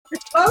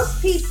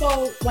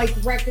people like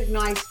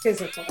recognize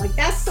physical. Like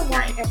that's the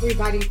one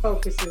everybody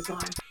focuses on.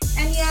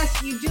 And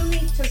yes, you do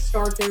need to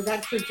start there.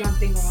 That's your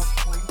jumping off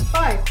point.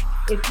 But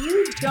if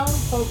you don't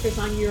focus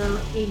on your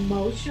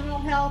emotional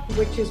health,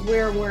 which is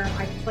where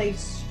I place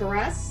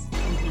stress,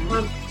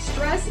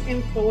 stress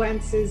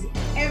influences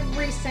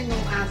every single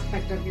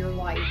aspect of your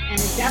life, and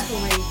it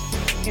definitely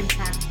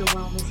impacts your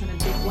wellness in a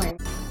big way.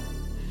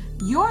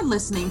 You're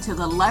listening to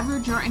the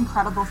Leverage Your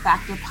Incredible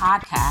Factor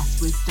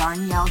podcast with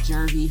Darnyelle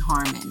Jervey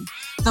Harmon,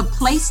 the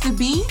place to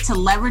be to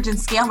leverage and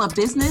scale a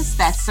business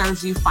that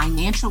serves you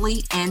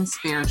financially and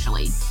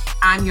spiritually.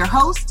 I'm your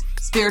host,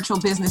 spiritual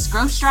business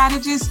growth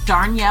strategist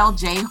Darnyelle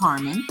J.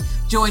 Harmon.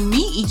 Join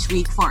me each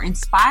week for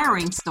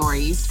inspiring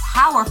stories,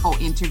 powerful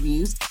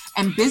interviews,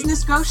 and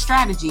business growth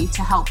strategy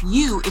to help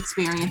you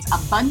experience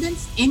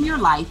abundance in your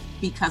life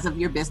because of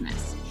your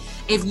business.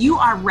 If you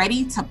are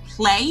ready to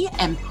play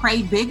and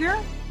pray bigger,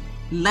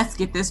 let's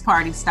get this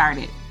party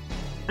started.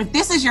 If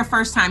this is your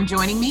first time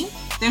joining me,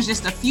 there's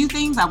just a few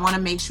things I want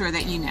to make sure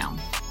that you know.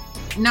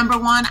 Number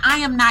one, I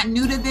am not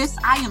new to this.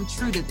 I am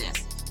true to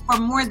this. For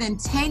more than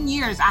 10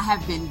 years, I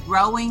have been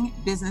growing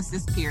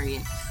businesses,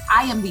 period.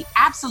 I am the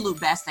absolute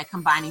best at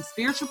combining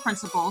spiritual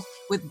principles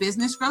with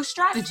business growth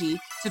strategy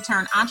to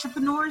turn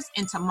entrepreneurs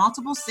into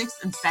multiple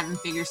 6- and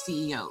 7-figure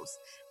CEOs.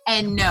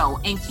 And no,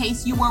 in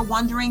case you are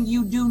wondering,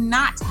 you do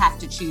not have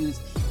to choose.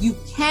 You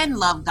can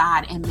love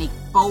God and make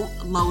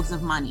boatloads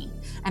of money.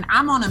 And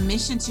I'm on a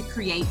mission to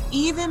create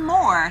even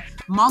more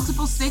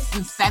multiple 6-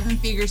 and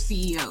 7-figure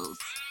CEOs.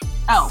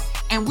 Oh,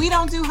 and we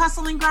don't do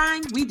hustle and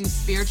grind. We do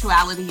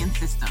spirituality and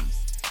systems.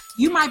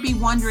 You might be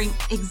wondering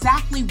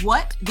exactly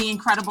what the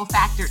Incredible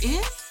Factor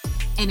is.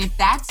 And if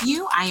that's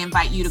you, I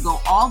invite you to go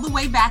all the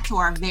way back to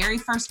our very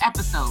first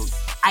episode.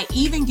 I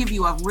even give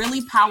you a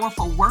really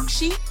powerful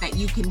worksheet that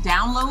you can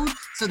download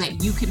so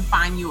that you can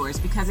find yours,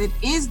 because it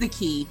is the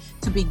key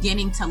to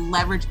beginning to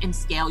leverage and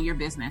scale your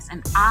business.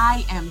 And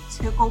I am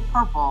tickled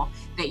purple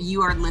that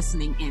you are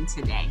listening in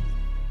today.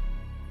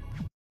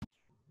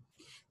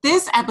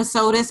 This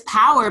episode is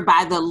powered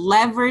by the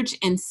Leverage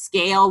and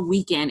Scale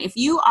Weekend. If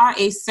you are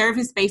a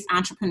service-based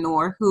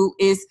entrepreneur who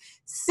is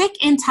sick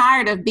and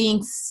tired of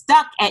being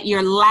stuck at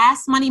your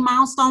last money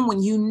milestone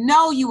when you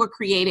know you were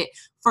created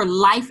for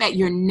life at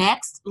your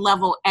next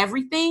level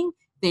everything,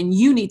 then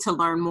you need to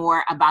learn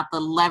more about the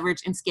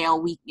Leverage and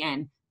Scale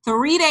Weekend.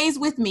 3 days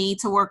with me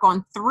to work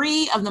on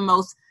 3 of the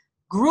most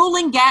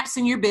grueling gaps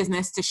in your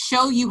business to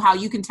show you how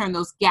you can turn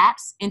those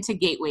gaps into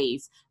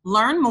gateways.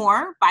 Learn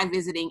more by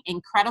visiting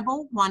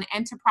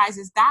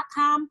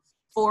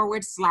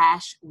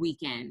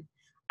incredible1enterprises.com/weekend.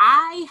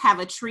 I have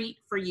a treat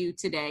for you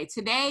today.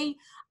 Today,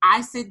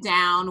 I sit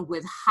down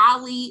with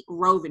Holly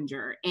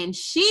Rovinger, and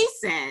she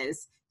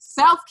says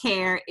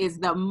self-care is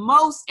the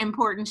most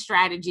important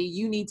strategy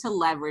you need to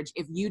leverage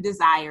if you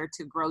desire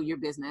to grow your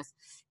business.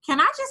 Can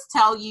I just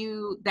tell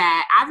you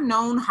that I've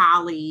known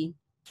Holly,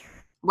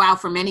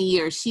 for many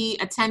years. She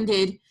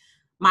attended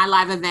my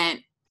live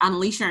event,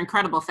 Unleash Your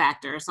Incredible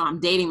Factor. So I'm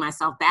dating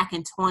myself, back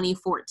in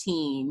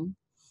 2014.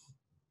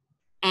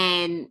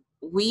 And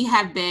we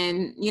have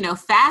been,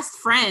 fast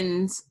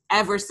friends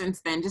ever since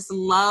then. Just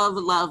love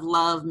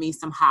me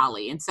some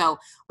Holly. And so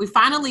we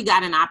finally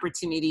got an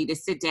opportunity to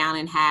sit down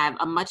and have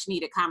a much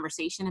needed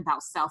conversation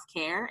about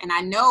self-care. And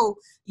I know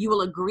you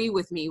will agree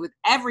with me with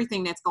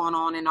everything that's going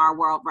on in our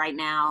world right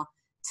now.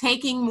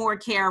 Taking more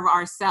care of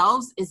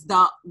ourselves is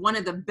one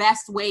of the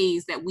best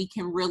ways that we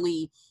can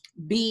really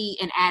be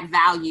and add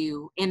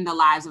value in the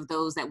lives of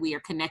those that we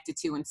are connected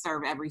to and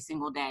serve every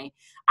single day.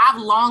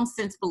 I've long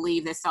since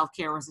believed that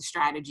self-care was a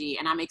strategy,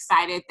 and I'm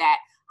excited that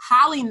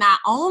Holly not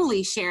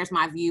only shares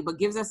my view, but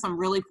gives us some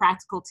really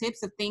practical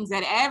tips of things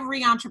that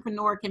every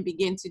entrepreneur can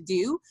begin to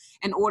do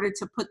in order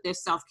to put their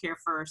self-care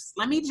first.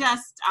 Let me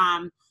just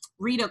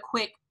read a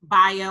quick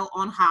bio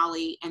on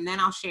Holly, and then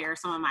I'll share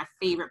some of my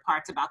favorite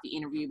parts about the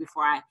interview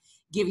before I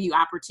give you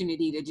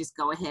opportunity to just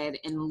go ahead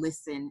and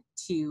listen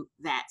to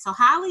that. So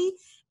Holly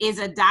is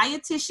a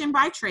dietitian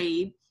by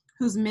trade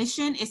whose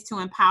mission is to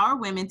empower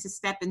women to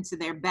step into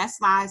their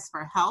best lives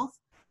for health,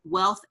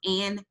 wealth,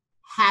 and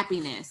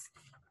happiness.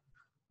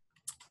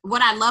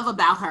 What I love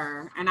about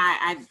her, and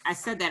I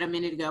said that a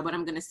minute ago, but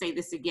I'm going to say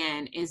this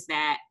again, is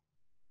that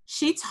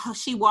she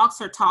walks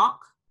her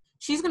talk.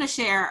 She's going to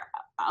share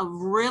a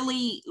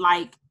really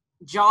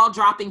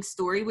jaw-dropping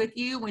story with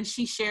you. When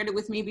she shared it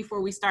with me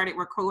before we started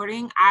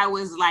recording, I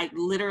was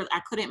literally, I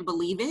couldn't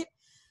believe it,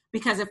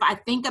 because if I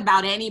think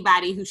about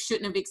anybody who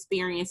shouldn't have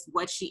experienced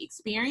what she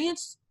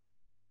experienced,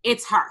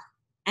 it's her.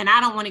 And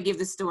I don't want to give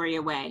the story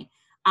away.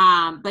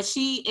 But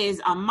she is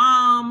a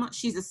mom,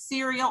 she's a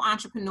serial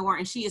entrepreneur,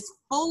 and she is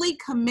fully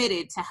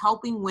committed to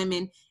helping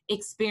women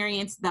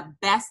experience the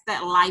best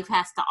that life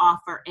has to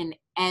offer in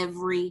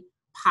every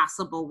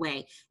possible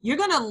way. You're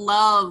going to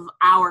love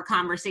our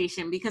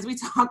conversation because we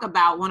talk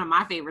about one of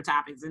my favorite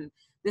topics, and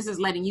this is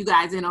letting you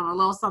guys in on a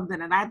little something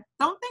that I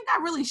don't think I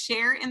really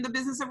share in the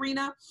business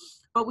arena,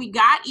 but we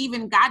got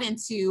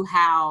into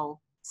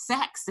how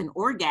sex and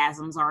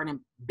orgasms are a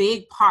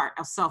big part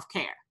of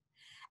self-care.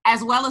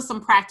 as well as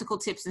some practical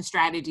tips and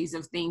strategies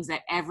of things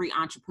that every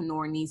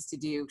entrepreneur needs to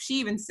do. She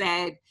even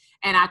said,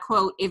 and I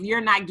quote, if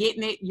you're not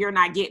getting it, you're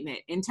not getting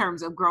it in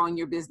terms of growing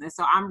your business.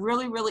 So I'm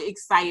really, really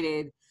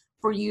excited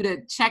for you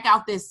to check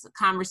out this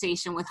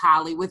conversation with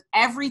Holly. With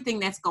everything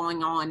that's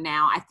going on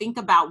now, I think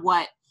about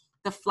what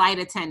the flight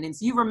attendants,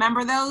 you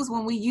remember those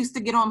when we used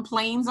to get on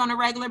planes on a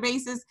regular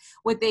basis,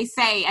 what they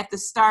say at the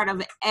start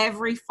of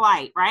every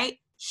flight, right?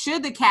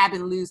 Should the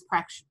cabin lose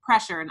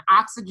pressure, an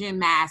oxygen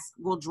mask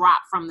will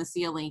drop from the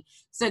ceiling.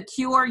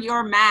 Secure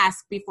your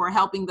mask before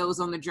helping those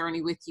on the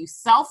journey with you.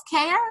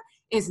 Self-care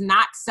is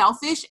not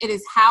selfish. It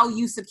is how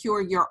you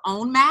secure your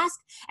own mask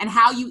and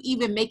how you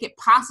even make it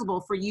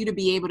possible for you to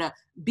be able to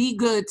be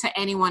good to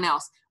anyone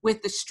else.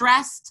 With the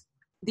stress,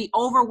 the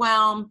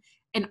overwhelm,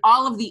 and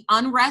all of the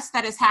unrest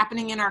that is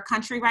happening in our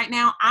country right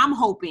now, I'm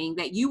hoping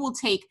that you will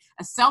take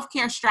a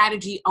self-care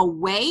strategy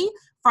away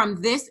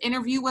from this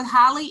interview with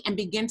Holly and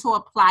begin to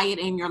apply it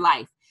in your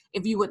life.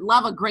 If you would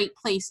love a great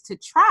place to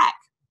track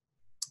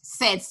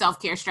said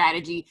self-care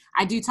strategy,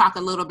 I do talk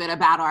a little bit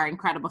about our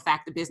Incredible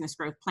Fact, the Business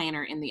Growth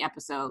Planner in the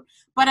episode.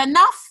 But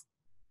enough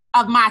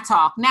of my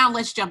talk. Now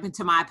let's jump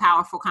into my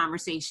powerful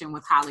conversation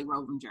with Holly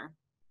Rovinger.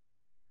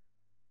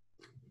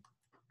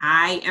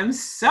 I am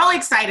so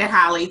excited,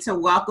 Holly, to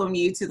welcome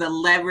you to the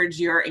Leverage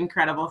Your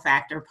Incredible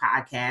Factor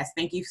podcast.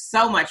 Thank you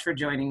so much for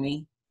joining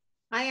me.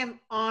 I am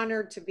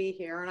honored to be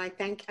here, and I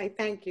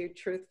thank you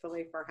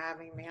truthfully for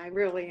having me. I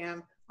really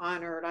am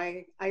honored.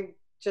 I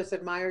just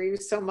admire you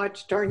so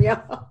much,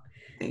 Darnyelle.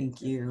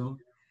 Thank you.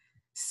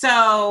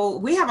 So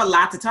we have a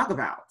lot to talk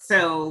about.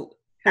 So,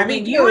 I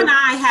mean, you and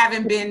I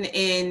haven't been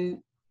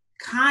in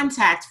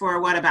contact for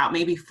about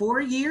maybe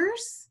 4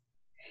 years?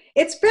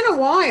 It's been a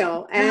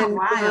while.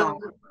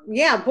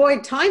 Yeah, boy,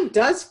 time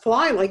does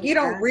fly. Like you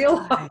don't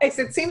realize.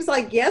 It seems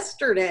like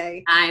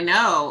yesterday. I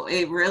know,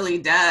 it really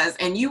does.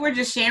 And you were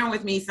just sharing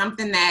with me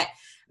something that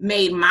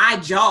made my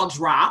jaw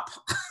drop.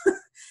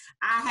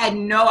 I had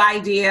no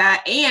idea.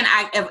 And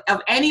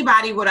of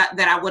anybody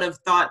that I would have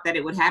thought that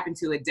it would happen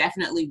to, it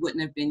definitely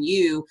wouldn't have been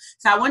you.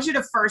 So I want you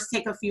to first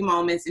take a few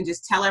moments and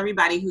just tell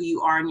everybody who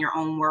you are in your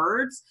own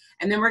words.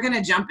 And then we're going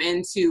to jump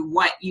into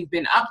what you've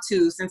been up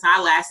to since I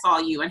last saw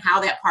you and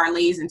how that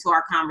parlays into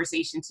our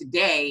conversation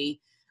today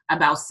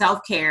about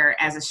self-care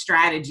as a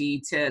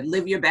strategy to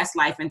live your best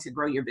life and to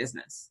grow your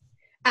business.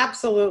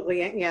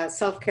 Absolutely. Yeah,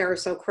 self-care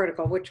is so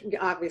critical, which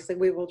obviously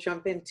we will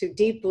jump into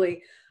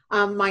deeply.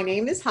 My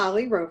name is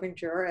Holly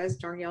Rovinger, as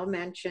Darnyelle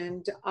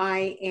mentioned.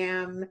 I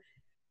am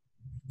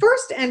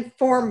first and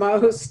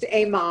foremost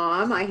a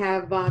mom. I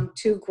have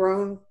 2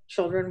 grown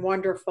children,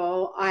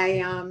 wonderful.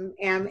 I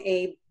am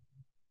a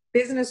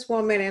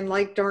businesswoman, and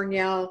like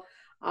Darnyelle,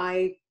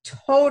 I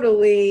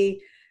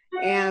totally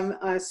am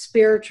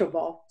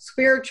spiritual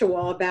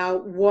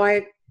about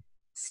what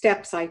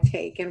steps I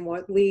take and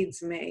what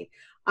leads me.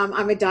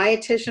 I'm a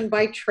dietitian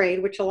by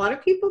trade, which a lot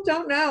of people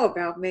don't know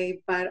about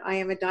me, but I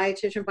am a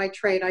dietitian by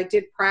trade. I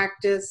did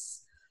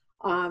practice,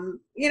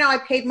 I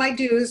paid my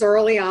dues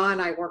early on.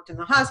 I worked in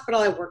the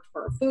hospital. I worked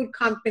for a food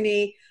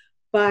company,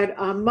 but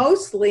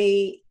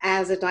mostly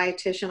as a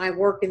dietitian, I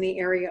work in the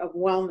area of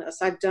wellness.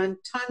 I've done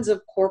tons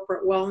of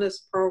corporate wellness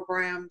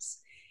programs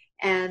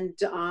and,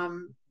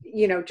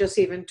 just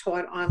even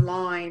taught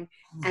online.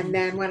 And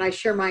then when I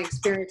share my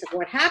experience of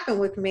what happened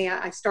with me,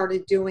 I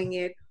started doing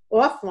it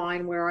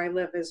offline where I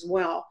live as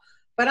well.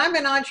 But I'm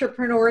an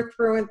entrepreneur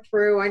through and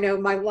through. I know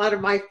a lot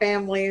of my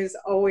family is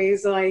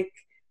always like,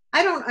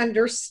 I don't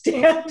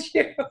understand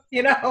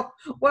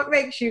what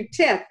makes you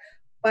tick.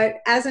 But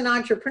as an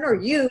entrepreneur,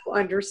 you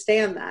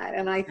understand that.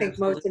 And I think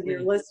most of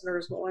your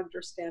listeners will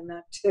understand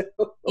that too.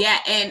 Yeah.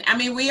 And I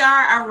mean, we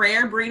are a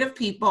rare breed of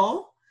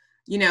people.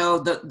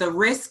 The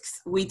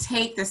risks we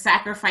take, the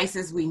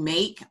sacrifices we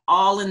make,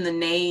 all in the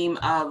name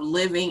of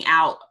living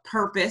out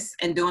purpose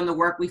and doing the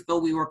work we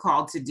feel we were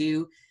called to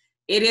do.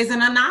 It is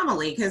an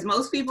anomaly because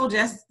most people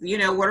just,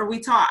 what are we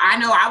taught? I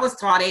know I was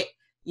taught it.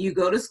 You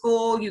go to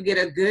school, you get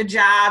a good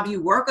job,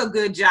 you work a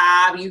good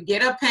job, you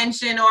get a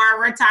pension or a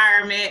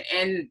retirement,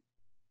 and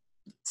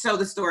so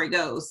the story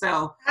goes.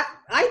 So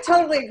I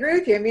totally agree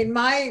with you. I mean,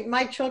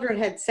 my children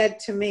had said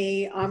to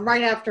me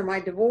right after my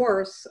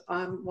divorce,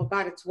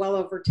 it's well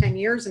over 10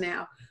 years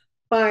now,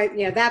 but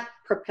that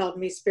propelled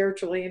me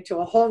spiritually into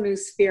a whole new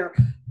sphere.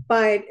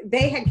 But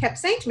they had kept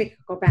saying to me,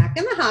 go back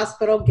in the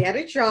hospital, get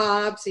a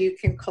job so you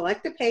can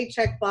collect a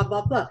paycheck, blah,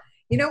 blah, blah.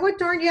 You know what,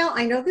 Darnyelle?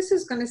 I know this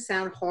is going to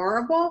sound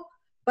horrible,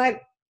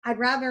 but I'd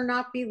rather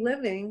not be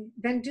living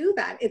than do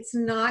that. It's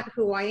not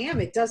who I am.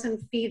 It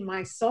doesn't feed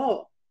my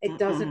soul. It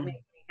doesn't make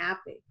me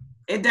happy.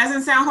 It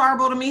doesn't sound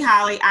horrible to me,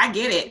 Holly. I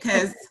get it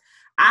because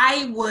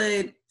I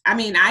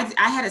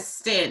had a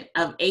stint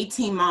of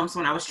 18 months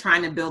when I was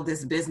trying to build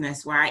this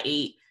business where I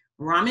ate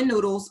ramen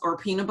noodles or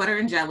peanut butter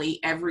and jelly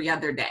every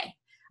other day.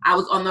 I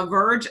was on the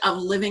verge of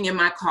living in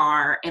my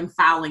car and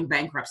filing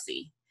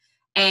bankruptcy.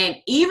 And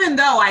even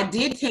though I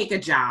did take a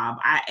job,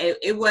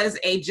 it was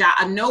a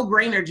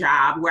no-brainer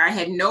job where I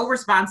had no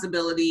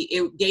responsibility.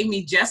 It gave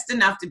me just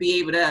enough to be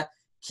able to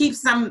keep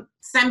some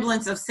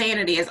semblance of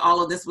sanity as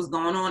all of this was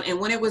going on. And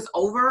when it was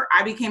over,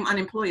 I became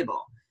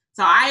unemployable.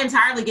 So I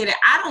entirely get it.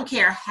 I don't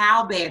care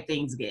how bad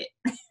things get.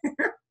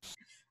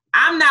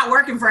 I'm not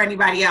working for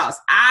anybody else.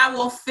 I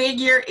will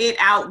figure it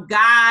out.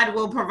 God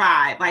will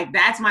provide. Like,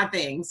 that's my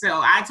thing. So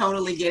I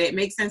totally get it.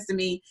 Makes sense to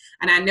me.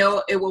 And I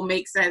know it will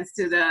make sense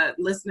to the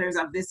listeners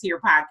of this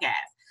here podcast.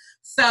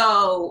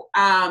 So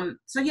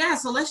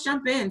let's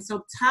jump in.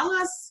 So tell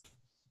us.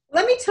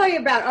 Let me tell you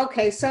about,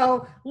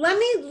 so let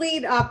me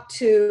lead up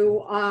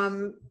to,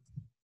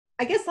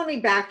 let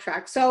me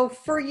backtrack. So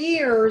for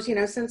years,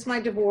 since my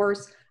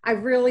divorce,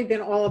 I've really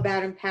been all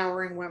about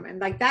empowering women.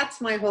 Like,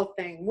 that's my whole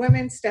thing.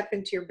 Women, step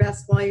into your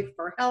best life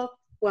for health,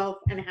 wealth,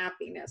 and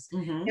happiness.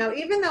 Mm-hmm. Now,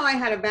 even though I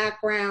had a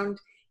background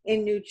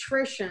in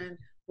nutrition,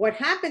 what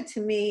happened to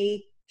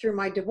me through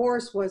my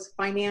divorce was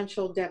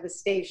financial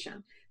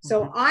devastation.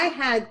 So mm-hmm. I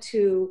had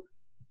to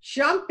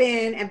jump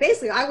in, and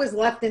basically I was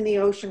left in the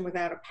ocean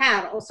without a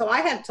paddle. So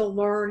I had to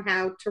learn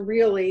how to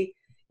really,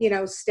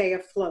 stay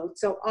afloat.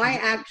 So I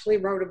actually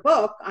wrote a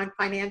book on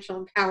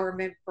financial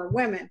empowerment for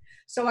women.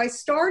 So I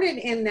started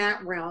in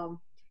that realm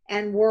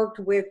and worked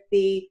with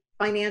the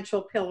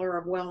financial pillar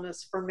of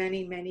wellness for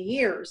many, many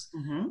years.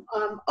 Mm-hmm.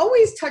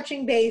 Always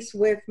touching base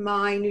with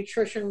my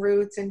nutrition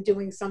roots and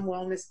doing some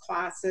wellness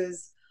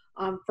classes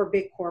for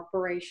big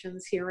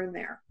corporations here and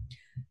there.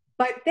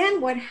 But then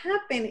what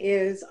happened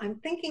is, I'm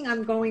thinking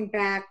I'm going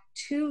back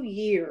 2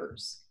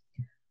 years.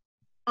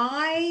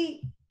 I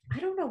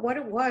don't know what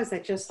it was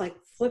that just like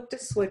flipped a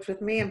switch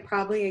with me. And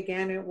probably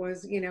again, it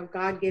was,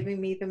 God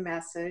giving me the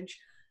message.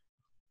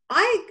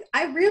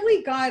 I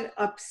really got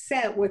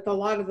upset with a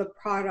lot of the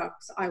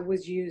products I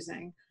was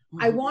using.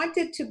 Mm-hmm. I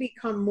wanted to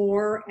become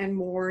more and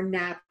more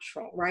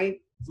natural, right?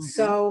 Mm-hmm.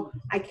 So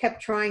I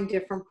kept trying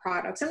different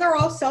products, and they're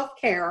all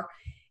self-care.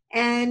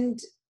 And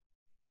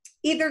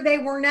either they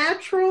were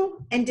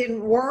natural and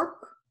didn't work,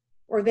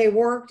 or they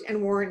worked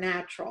and weren't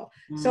natural.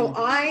 Mm. So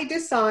I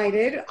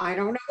decided, I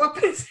don't know what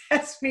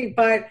possessed me,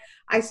 but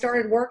I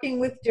started working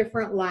with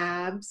different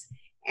labs,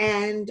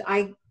 and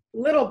I,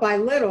 little by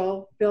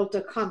little, built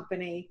a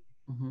company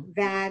mm-hmm.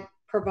 that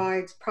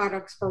provides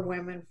products for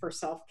women for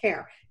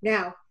self-care.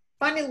 Now,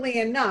 funnily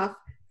enough,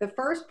 the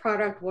first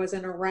product was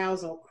an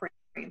arousal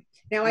cream.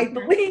 Now, I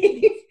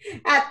believe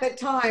at the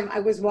time I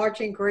was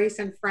watching Grace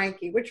and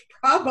Frankie, which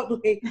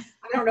probably,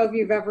 I don't know if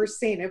you've ever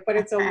seen it, but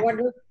it's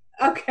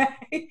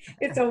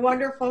it's a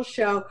wonderful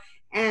show.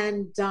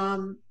 And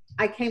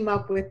I came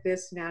up with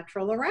this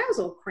natural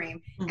arousal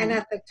cream. Mm-hmm. And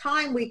at the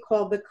time we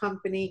called the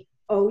company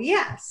Oh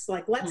Yes.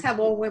 Like, let's have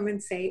all women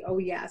say, oh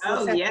yes.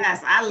 Oh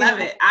yes. I love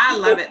it. I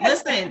love it.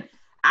 Listen,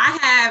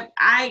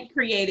 I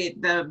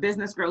created the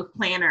business growth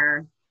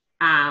planner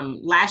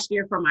last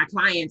year for my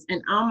clients,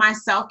 and on my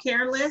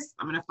self-care list,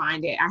 I'm going to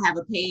find it. I have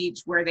a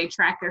page where they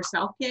track their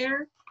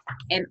self-care,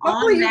 and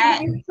on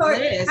that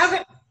list,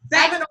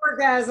 have an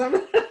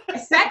orgasm.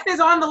 Sex is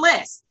on the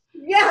list.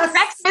 Yes.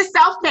 Sex is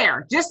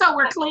self-care, just so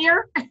we're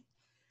clear.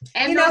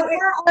 And the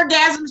more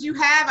orgasms you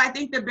have, I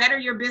think the better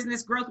your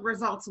business growth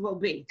results will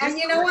be. And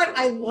you know what?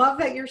 I love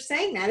that you're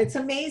saying that. It's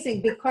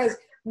amazing, because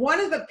one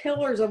of the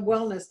pillars of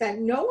wellness that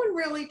no one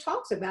really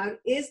talks about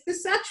is the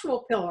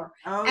sexual pillar.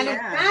 Oh, and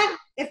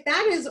if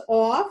that is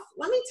off,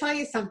 let me tell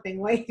you something,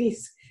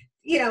 ladies,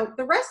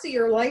 the rest of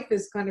your life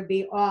is going to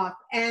be off.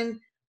 And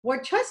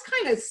what just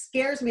kind of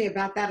scares me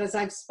about that is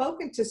I've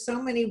spoken to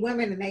so many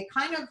women, and they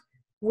kind of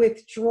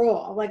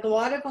withdraw. Like, a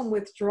lot of them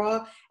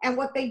withdraw. And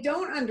what they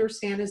don't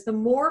understand is the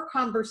more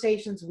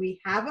conversations we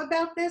have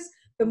about this,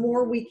 the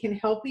more we can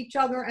help each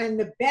other, and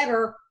the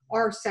better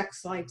our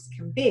sex lives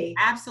can be.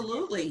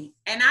 Absolutely.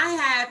 And I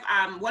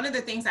have, one of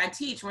the things I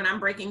teach when I'm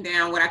breaking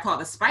down what I call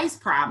the spice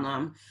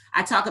problem,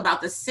 I talk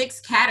about the 6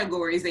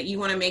 categories that you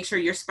want to make sure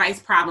your spice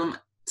problem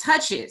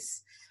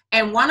touches.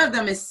 And one of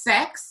them is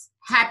sex,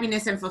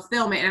 happiness, and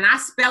fulfillment. And I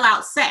spell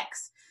out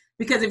sex,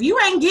 because if you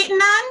ain't getting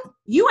none,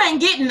 you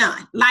ain't getting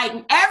none.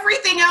 Like,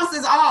 everything else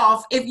is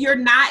off if you're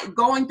not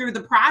going through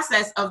the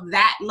process of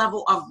that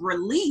level of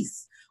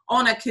release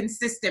on a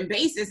consistent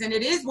basis. And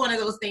it is one of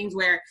those things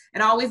where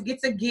it always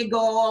gets a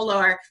giggle,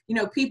 or,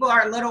 people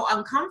are a little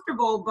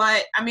uncomfortable,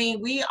 but I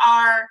mean, we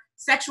are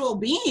sexual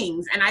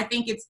beings. And I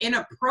think it's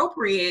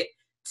inappropriate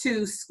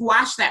to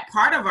squash that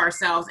part of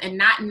ourselves and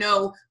not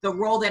know the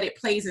role that it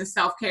plays in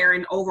self-care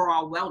and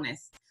overall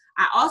wellness.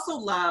 I also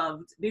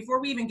loved,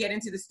 before we even get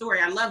into the story,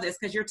 I love this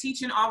because you're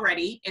teaching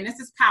already, and this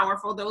is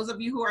powerful. Those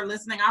of you who are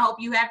listening, I hope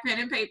you have pen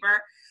and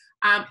paper.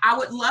 I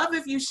would love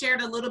if you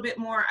shared a little bit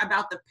more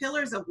about the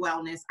pillars of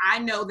wellness. I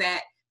know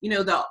that,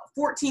 the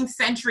 14th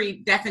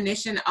century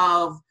definition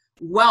of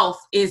wealth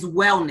is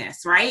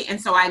wellness, right?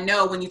 And so I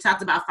know when you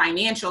talked about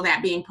financial,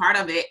 that being part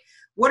of it,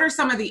 what are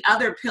some of the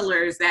other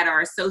pillars that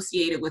are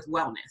associated with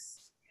wellness?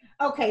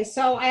 Okay,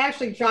 so I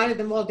actually jotted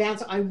them all down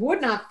so I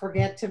would not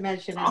forget to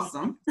mention them.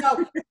 Awesome.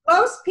 So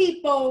most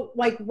people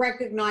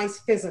recognize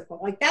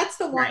physical, that's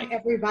the one right.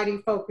 Everybody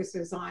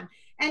focuses on.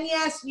 And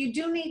yes, you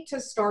do need to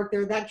start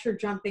there. That's your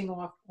jumping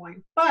off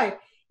point. But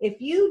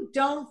if you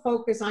don't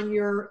focus on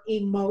your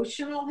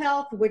emotional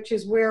health, which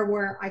is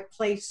where I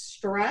place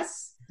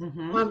stress,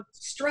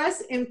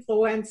 Stress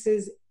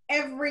influences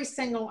every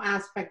single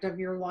aspect of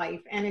your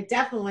life, and it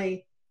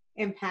definitely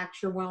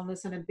impacts your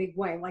wellness in a big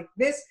way. Like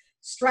this,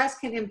 stress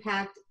can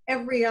impact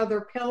every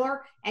other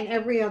pillar, and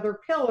every other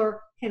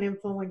pillar can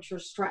influence your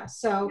stress.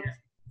 So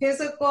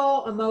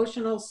physical,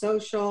 emotional,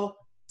 social,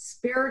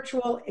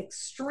 spiritual,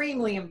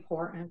 extremely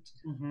important.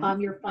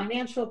 Your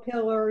financial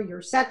pillar,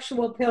 your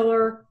sexual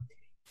pillar,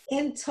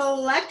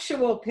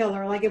 intellectual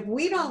pillar. Like if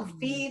we don't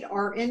feed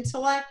our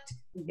intellect,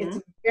 it's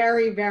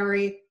very,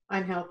 very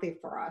unhealthy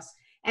for us.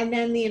 And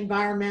then the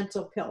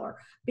environmental pillar,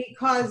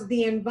 because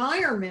the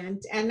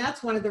environment, and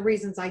that's one of the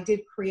reasons I did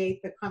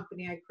create the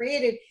company I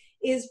created,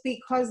 is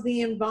because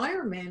the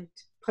environment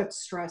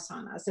puts stress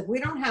on us. If we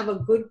don't have a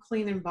good,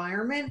 clean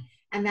environment,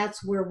 and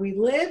that's where we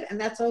live, and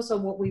that's also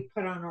what we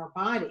put on our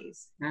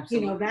bodies,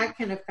 Absolutely. you know, that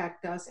can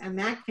affect us, and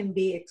that can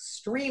be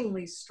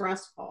extremely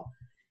stressful.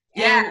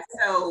 Yeah,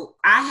 so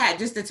I had,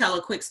 just to tell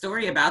a quick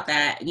story about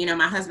that, you know,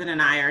 my husband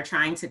and I are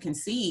trying to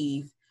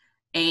conceive,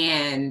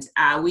 and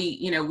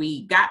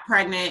we got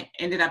pregnant,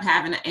 ended up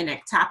having an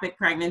ectopic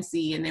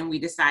pregnancy, and then we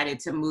decided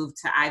to move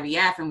to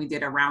IVF, and we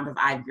did a round of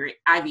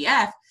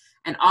IVF,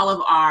 and all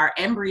of our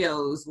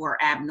embryos were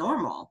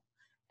abnormal.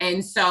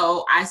 And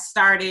so I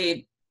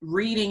started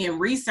reading and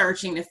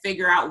researching to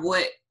figure out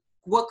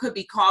what could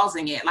be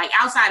causing it, like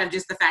outside of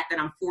just the fact that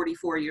I'm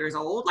 44 years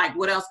old, like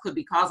what else could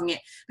be causing it?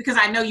 Because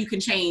I know you can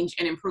change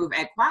and improve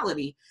egg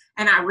quality.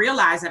 And I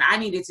realized that I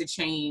needed to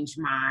change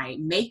my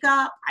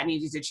makeup. I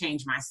needed to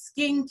change my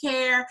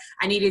skincare.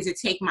 I needed to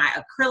take my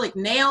acrylic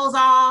nails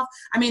off.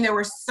 I mean, there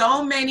were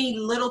so many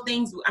little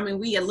things. I mean,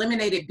 we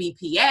eliminated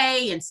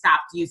BPA and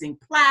stopped using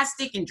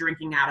plastic and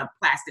drinking out of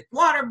plastic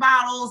water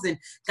bottles, and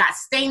got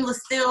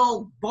stainless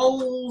steel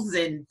bowls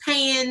and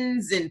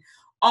pans and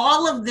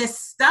all of this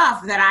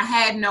stuff that I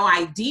had no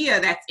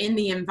idea that's in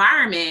the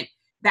environment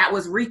that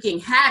was wreaking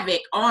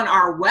havoc on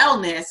our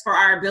wellness for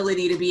our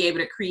ability to be able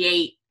to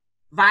create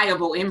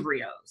viable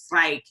embryos.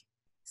 Like,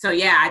 so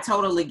yeah, I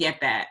totally get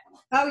that.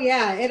 Oh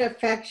yeah, it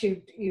affects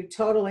you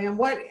totally.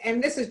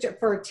 And this is just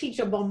for a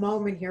teachable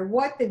moment here,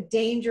 what the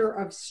danger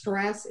of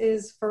stress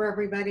is for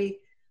everybody,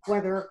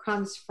 whether it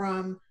comes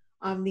from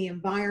the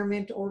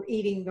environment or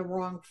eating the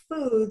wrong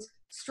foods.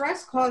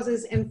 Stress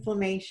causes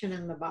inflammation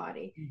in the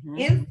body.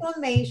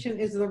 Inflammation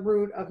is the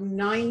root of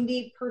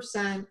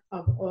 90%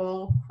 of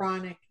all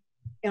chronic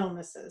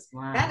illnesses.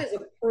 Wow. That is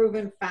a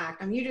proven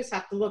fact. I mean, you just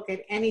have to look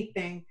at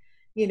anything,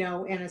 you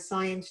know, in a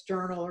science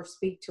journal or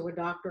speak to a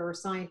doctor or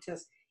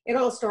scientist. It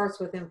all starts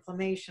with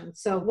inflammation.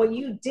 So what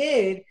you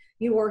did,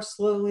 you are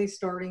slowly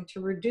starting to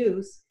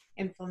reduce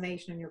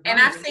inflammation in your body.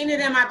 And I've seen it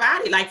in my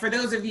body. Like, for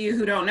those of you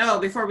who don't know,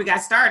 before we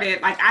got started,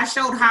 like I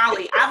showed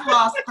Holly, I've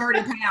lost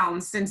 30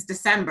 pounds since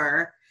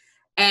December,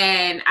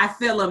 and I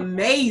feel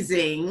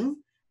amazing.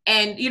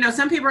 And, you know,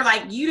 some people are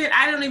like,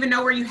 I don't even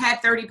know where you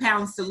had 30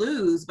 pounds to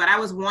lose, but I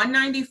was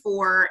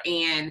 194.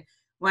 And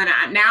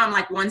now I'm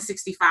like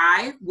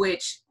 165,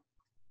 which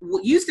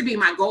used to be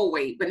my goal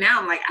weight, but now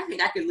I'm like, I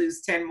think I could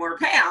lose 10 more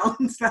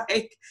pounds.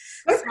 Like,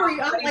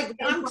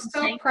 I'm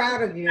so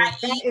proud of you. That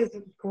is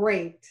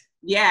great.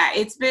 Yeah,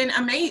 it's been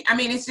amazing. I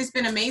mean, it's just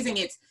been amazing.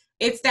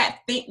 It's that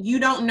thing, you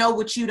don't know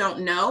what you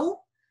don't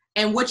know,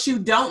 and what you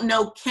don't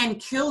know can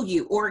kill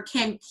you or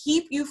can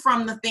keep you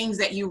from the things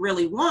that you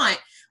really want,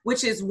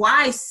 which is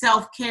why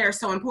self-care is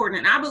so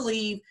important. And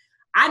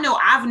I know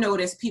I've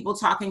noticed people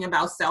talking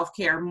about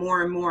self-care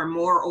more and more and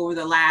more over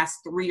the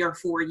last 3 or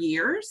 4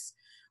 years.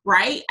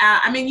 Right?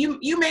 I mean,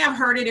 you may have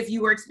heard it if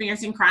you were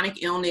experiencing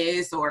chronic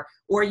illness or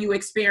you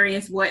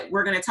experience what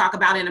we're going to talk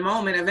about in a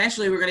moment.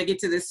 Eventually, we're going to get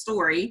to this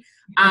story.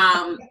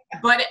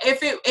 But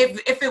if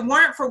it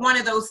weren't for one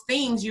of those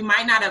things, you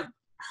might not have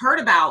heard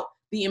about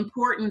the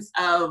importance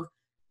of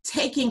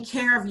taking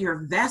care of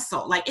your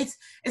vessel. Like it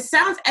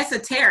sounds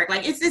esoteric.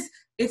 Like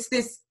it's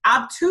this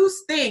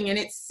obtuse thing, and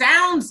it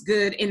sounds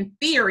good in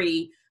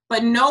theory,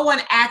 but no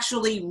one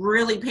actually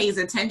really pays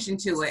attention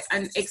to it,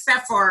 and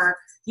except for,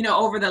 you know,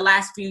 over the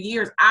last few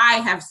years, I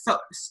have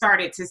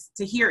started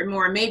to hear it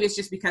more. Maybe it's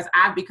just because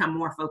I've become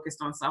more focused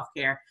on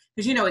self-care,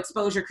 because, you know,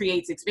 exposure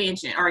creates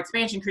expansion, or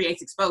expansion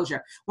creates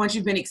exposure. Once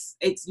you've been,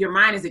 your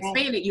mind is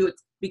expanded, you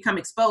become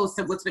exposed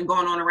to what's been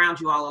going on around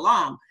you all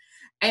along.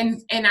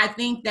 And I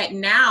think that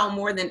now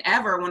more than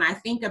ever, when I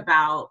think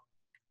about,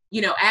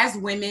 you know, as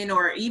women,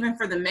 or even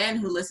for the men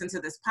who listen to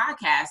this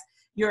podcast,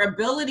 your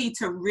ability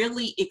to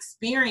really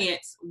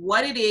experience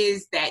what it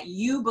is that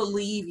you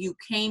believe you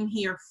came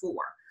here for.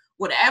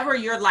 Whatever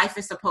your life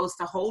is supposed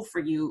to hold for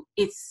you,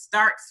 it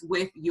starts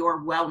with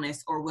your wellness,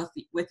 or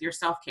with your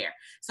self-care.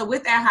 So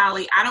with that,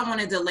 Holly, I don't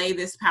want to delay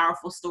this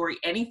powerful story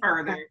any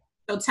further. Okay.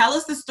 So tell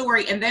us the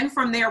story, and then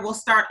from there, we'll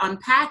start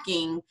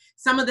unpacking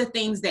some of the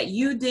things that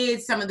you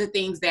did, some of the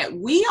things that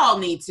we all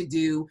need to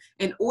do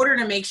in order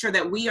to make sure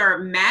that we are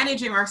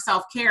managing our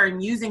self-care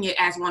and using it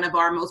as one of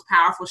our most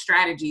powerful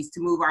strategies to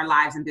move our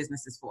lives and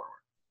businesses forward.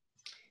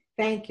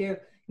 Thank you.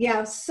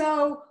 Yeah,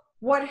 so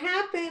what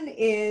happened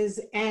is,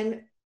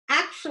 and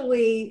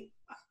actually,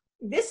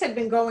 this had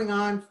been going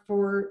on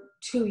for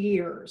 2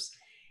 years.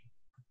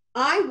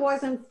 I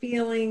wasn't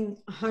feeling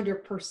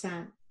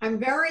 100%. I'm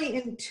very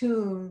in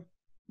tune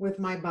with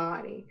my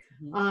body.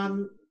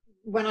 Mhm.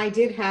 When I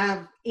did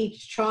have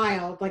each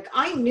child, like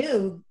I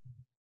knew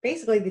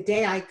basically the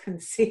day I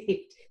conceived.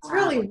 It's Wow.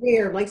 really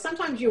weird. Like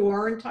sometimes you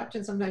are in touch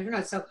and sometimes you're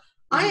not. So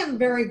I Mhm. am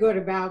very good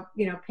about,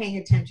 paying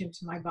attention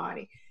to my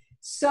body.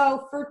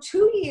 So for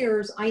 2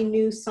 years, I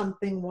knew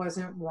something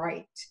wasn't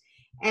right.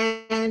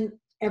 And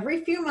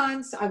every few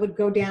months, I would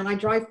go down. I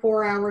drive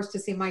 4 hours to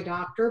see my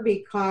doctor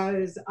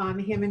because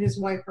him and his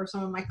wife are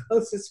some of my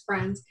closest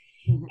friends.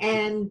 Mhm.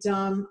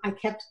 And I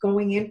kept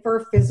going in for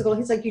a physical.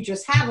 He's like, you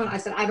just haven't. I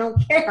said, I don't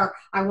care.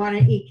 I want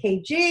an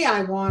EKG.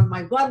 I want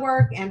my blood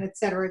work and et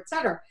cetera, et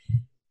cetera.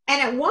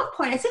 And at one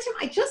point I said to him,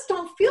 I just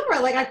don't feel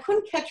right. Like I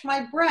couldn't catch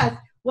my breath.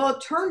 Well,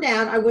 it turned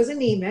out I was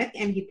anemic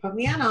and he put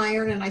me on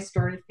iron and I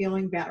started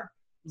feeling better.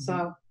 Mhm.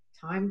 So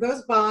time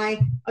goes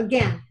by.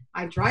 Again,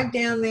 I drive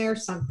down there.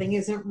 Something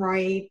isn't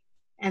right.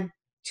 And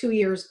 2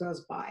 years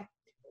goes by.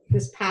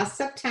 This past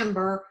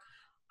September,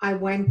 I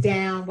went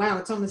down. Wow,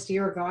 it's almost a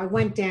year ago. I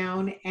went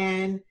down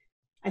and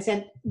I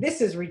said,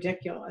 this is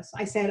ridiculous.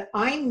 I said,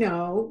 I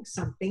know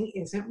something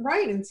isn't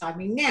right inside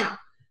me. Now,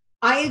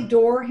 I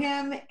adore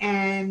him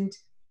and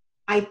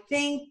I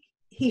think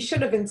he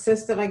should have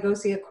insisted I go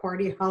see a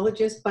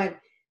cardiologist, but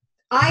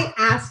I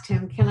asked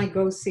him, can I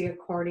go see a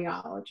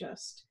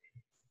cardiologist?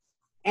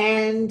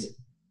 And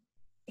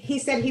he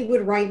said he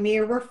would write me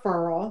a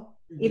referral,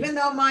 Mhm. even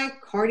though my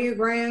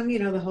cardiogram,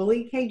 the whole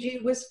EKG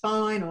was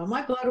fine, all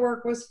my blood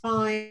work was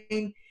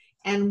fine.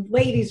 And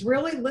ladies,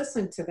 really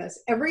listen to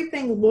this.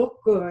 Everything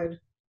looked good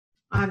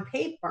on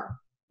paper.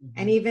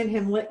 And Mhm. even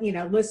him,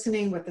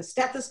 listening with the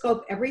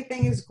stethoscope,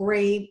 everything is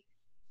great.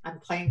 I'm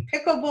playing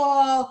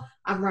pickleball.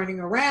 I'm running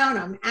around.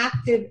 I'm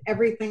active.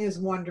 Everything is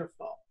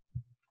wonderful.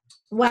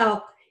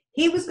 Well,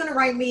 he was going to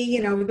write me,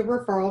 the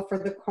referral for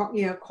the,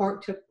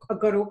 to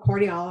go to a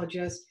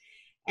cardiologist.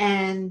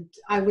 And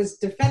I was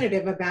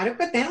definitive about it.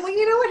 But then, well,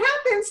 you know what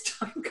happens?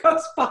 Time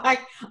goes by.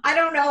 I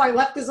don't know. I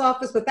left his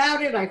office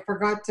without it. I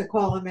forgot to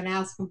call him and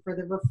ask him for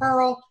the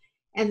referral.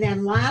 And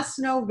then last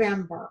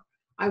November,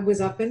 I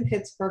was up in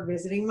Pittsburgh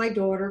visiting my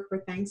daughter for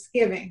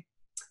Thanksgiving.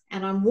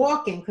 And I'm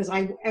walking because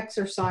I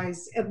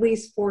exercise at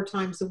least 4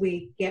 times a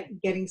week,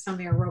 getting some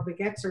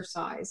aerobic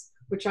exercise,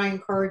 which I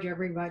encourage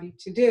everybody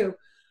to do.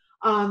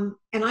 And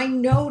I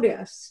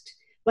noticed,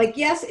 like,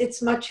 yes,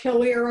 it's much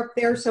hillier up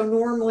there. So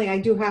normally I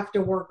do have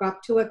to work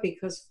up to it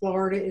because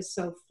Florida is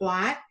so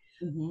flat.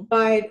 Mhm.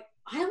 But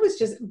I was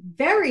just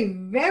very,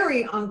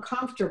 very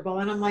uncomfortable.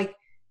 And I'm like,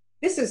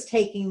 this is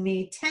taking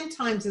me 10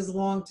 times as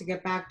long to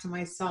get back to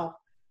myself.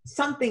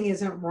 Something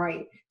isn't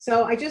right.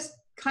 So I just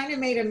kind of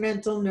made a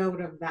mental note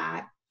of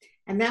that.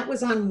 And that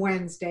was on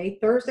Wednesday.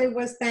 Thursday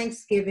was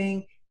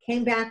Thanksgiving.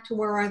 Came back to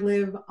where I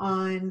live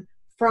on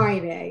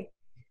Friday.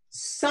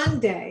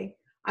 Sunday,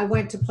 I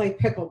went to play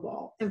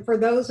pickleball. And for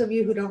those of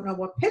you who don't know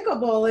what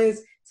pickleball is,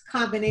 it's a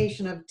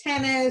combination of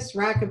tennis,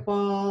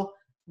 racquetball,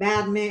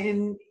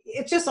 badminton.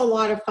 It's just a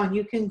lot of fun.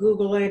 You can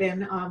Google it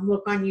and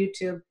look on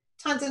YouTube.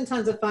 Tons and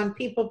tons of fun.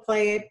 People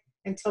play it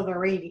until their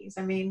 80s.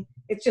 I mean,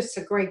 it's just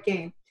a great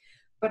game.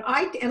 But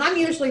I'm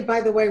usually, by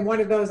the way, one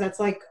of those that's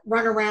like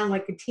run around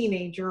like a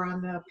teenager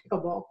on the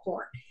pickleball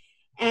court.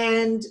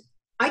 And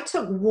I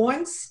took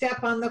one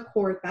step on the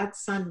court that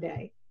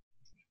Sunday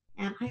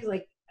and I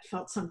like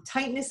felt some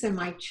tightness in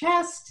my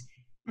chest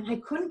and I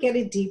couldn't get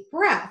a deep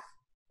breath.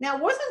 Now,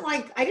 it wasn't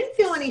like I didn't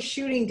feel any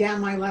shooting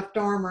down my left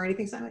arm or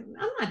anything. So I'm like,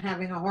 I'm not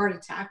having a heart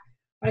attack.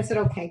 But I said,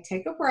 okay,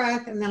 take a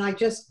breath. And then I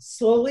just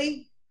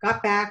slowly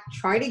got back,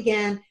 tried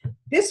again.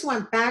 This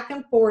went back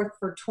and forth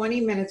for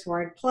 20 minutes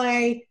where I'd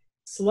play,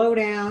 slow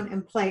down,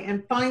 and play.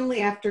 And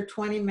finally, after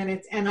 20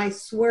 minutes, and I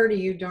swear to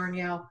you,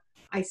 Darnielle,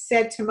 I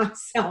said to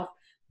myself,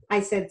 I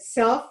said,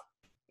 self,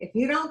 if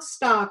you don't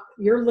stop,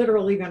 you're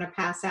literally going to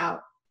pass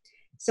out.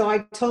 So I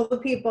told the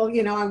people,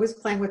 I was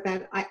playing with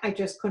that. I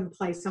just couldn't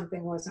play.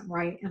 Something wasn't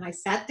right. And I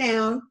sat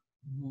down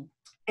Mhm.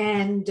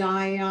 and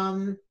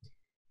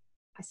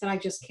I said, I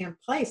just can't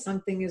play.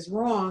 Something is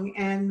wrong.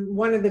 And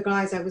one of the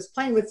guys I was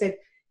playing with said,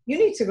 you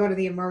need to go to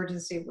the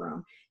emergency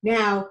room.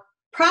 Now,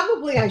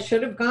 probably I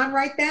should have gone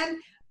right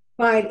then,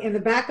 but in the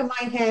back of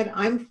my head,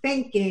 I'm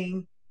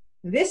thinking,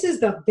 this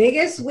is the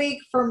biggest week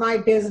for my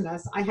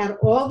business. I had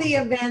all the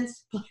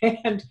events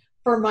planned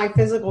for my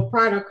physical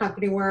product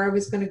company where I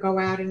was going to go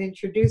out and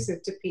introduce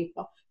it to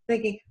people,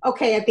 thinking,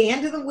 okay, at the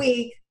end of the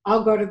week,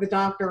 I'll go to the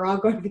doctor, I'll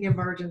go to the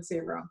emergency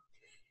room.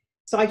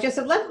 So I just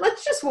said,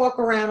 let's just walk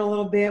around a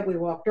little bit. We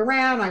walked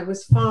around. I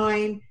was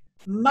fine.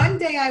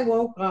 Monday, I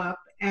woke up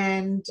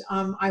and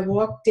I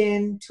walked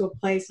into a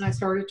place and I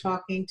started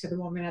talking to the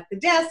woman at the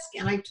desk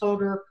and I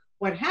told her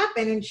what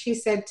happened. And she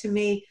said to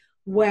me,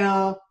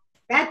 well,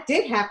 that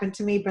did happen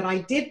to me, but I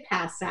did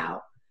pass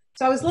out.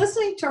 So I was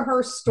listening to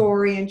her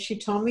story and she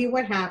told me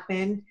what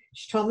happened.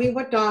 She told me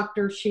what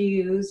doctor she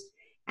used.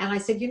 And I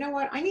said, you know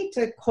what? I need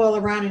to call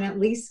around and at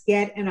least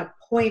get an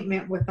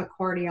appointment with a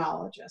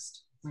cardiologist.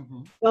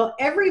 Mhm. Well,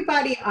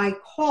 everybody I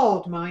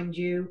called, mind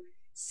you,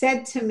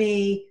 said to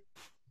me,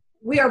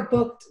 we are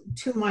booked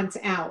 2 months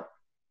out.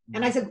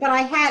 And I said, but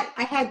I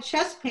had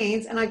chest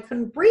pains and I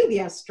couldn't breathe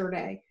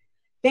yesterday.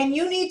 then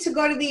you need to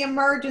go to the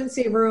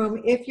emergency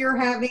room if you're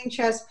having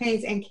chest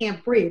pains and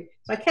can't breathe.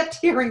 So I kept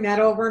hearing that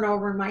over and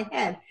over in my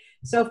head.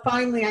 So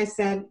finally I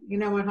said, you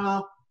know what,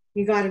 Hall,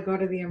 you got to go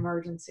to the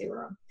emergency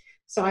room.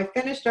 So I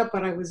finished up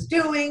what I was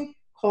doing,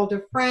 called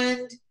a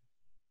friend,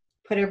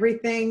 put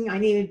everything I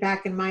needed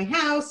back in my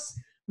house.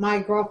 My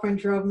girlfriend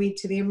drove me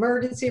to the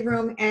emergency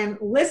room, and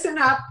listen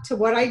up to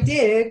what I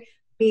did,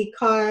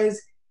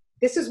 because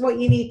this is what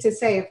you need to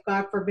say if,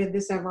 God forbid,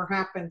 this ever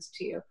happens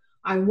to you.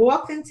 I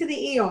walked into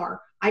the ER.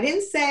 I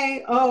didn't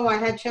say, oh, I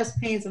had chest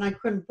pains and I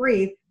couldn't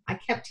breathe. I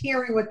kept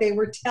hearing what they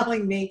were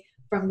telling me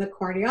from the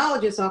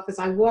cardiologist's office.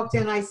 I walked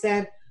in, I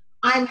said,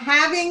 I'm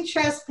having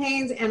chest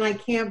pains and I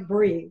can't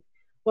breathe.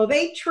 Well,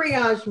 they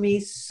triaged me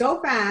so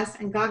fast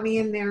and got me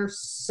in there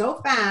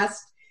so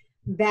fast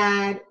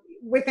that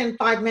within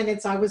 5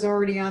 minutes, I was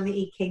already on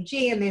the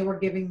EKG and they were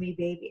giving me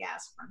baby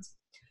aspirins.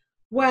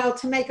 Well,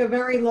 to make a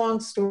very long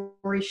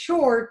story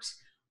short,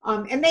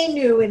 and they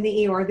knew in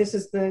the ER, this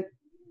is the,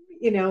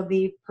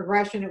 the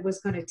progression it was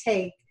going to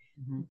take,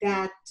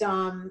 that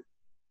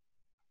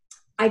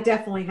I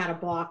definitely had a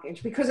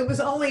blockage, because it was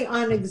only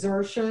on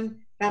exertion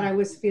that I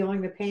was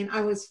feeling the pain.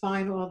 I was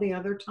fine all the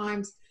other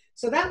times.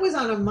 So that was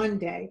on a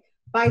Monday.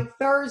 By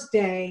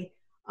Thursday,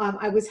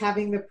 I was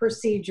having the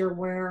procedure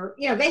where,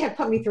 they had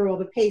put me through all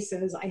the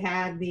paces. I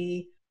had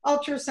the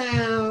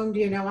ultrasound,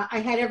 I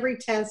had every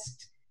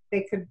test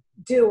they could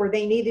do or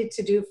they needed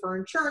to do for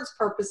insurance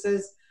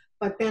purposes.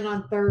 But then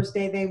on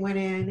Thursday, they went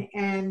in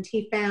and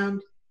he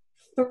found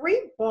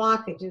 3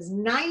 blockages,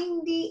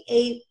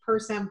 98%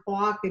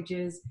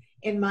 blockages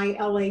in my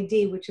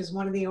LAD, which is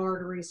one of the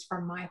arteries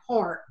from my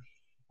heart.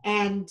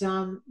 And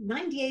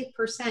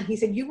 98%, he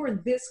said, you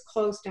were this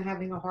close to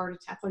having a heart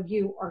attack. Like,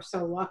 you are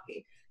so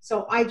lucky.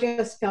 So I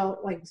just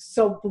felt like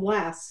so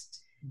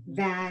blessed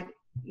that,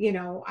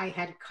 I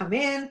had come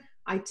in,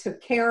 I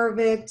took care of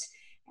it,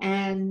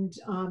 and,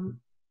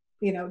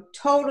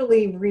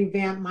 totally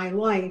revamped my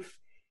life.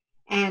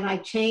 And I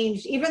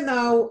changed, even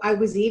though I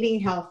was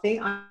eating healthy,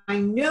 I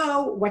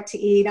know what to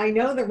eat. I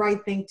know the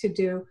right thing to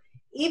do.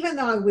 Even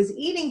though I was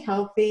eating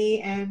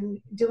healthy and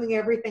doing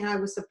everything I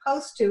was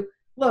supposed to,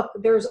 look,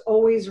 there's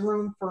always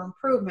room for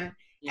improvement.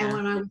 Yeah. And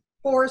when I was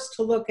forced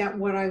to look at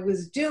what I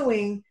was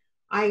doing,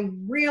 I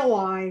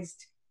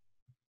realized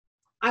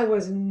I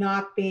was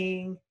not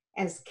being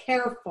as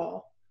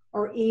careful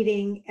or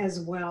eating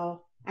as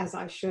well as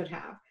I should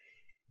have.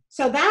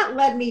 So that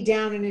led me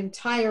down an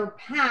entire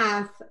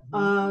path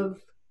of.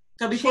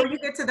 So before you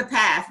get to the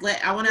path,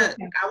 I want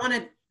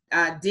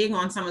to dig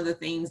on some of the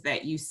things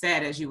that you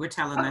said as you were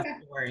telling that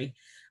story.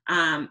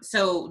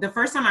 So the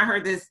first time I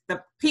heard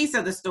the piece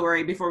of the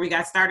story before we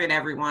got started,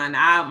 everyone,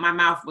 my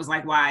mouth was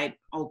like wide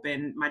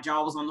open. My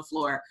jaw was on the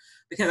floor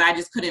because I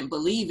just couldn't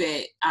believe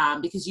it.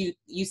 Because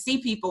you see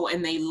people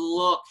and they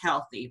look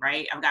healthy,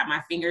 right? I've got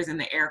my fingers in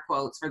the air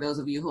quotes for those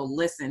of you who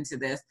listen to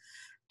this.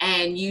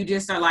 And you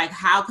just are like,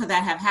 how could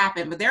that have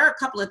happened? But there are a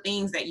couple of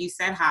things that you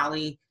said,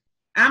 Holly.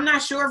 I'm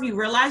not sure if you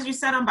realize you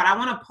said them, but I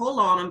want to pull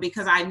on them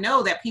because I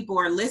know that people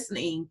are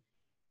listening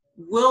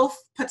will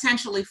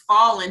potentially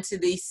fall into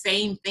these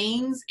same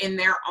things in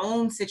their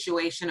own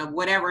situation of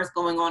whatever is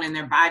going on in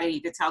their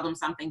body to tell them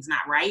something's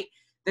not right,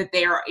 that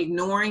they are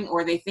ignoring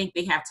or they think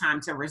they have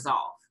time to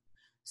resolve.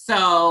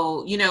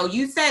 So,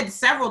 you said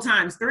several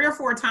times, 3 or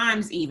 4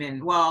 times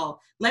even, well,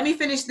 let me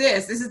finish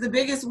this. This is the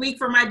biggest week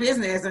for my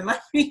business. And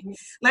let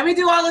me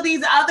do all of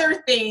these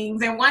other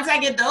things. And once I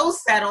get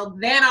those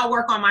settled, then I'll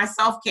work on my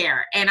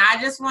self-care. And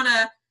I just want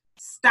to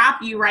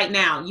stop you right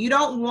now. You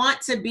don't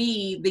want to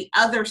be the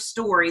other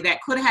story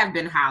that could have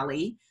been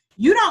Holly.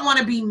 You don't want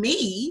to be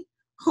me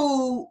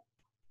who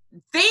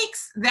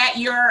thinks that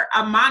you're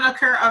a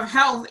moniker of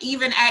health,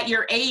 even at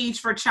your age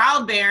for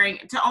childbearing,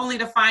 only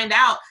to find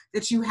out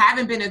that you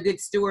haven't been a good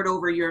steward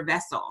over your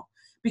vessel.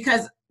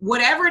 Because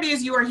whatever it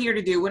is you are here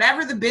to do,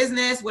 whatever the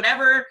business,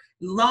 whatever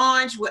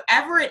launch,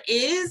 whatever it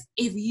is,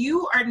 if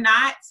you are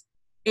not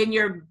in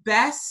your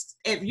best,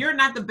 if you're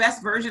not the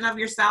best version of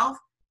yourself,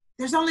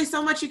 there's only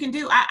so much you can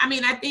do.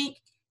 I think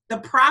the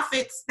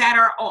prophets that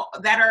are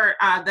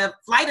the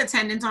flight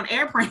attendants on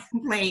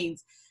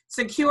airplanes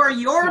secure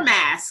your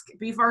mask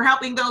before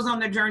helping those on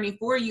the journey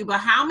for you. But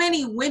how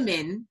many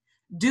women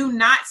do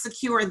not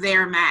secure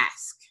their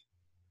mask?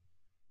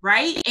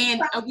 Right?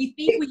 And we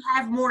think we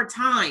have more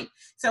time.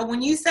 So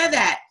when you said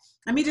that,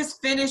 let me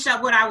just finish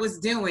up what I was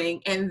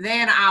doing and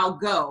then I'll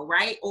go,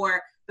 right?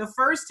 Or the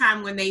first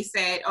time when they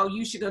said, oh,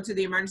 you should go to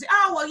the emergency.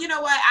 Oh, well, you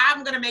know what?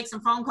 I'm going to make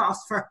some phone calls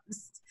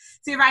first.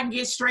 See if I can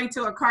get straight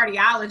to a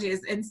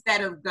cardiologist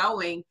instead of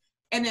going.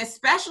 And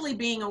especially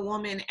being a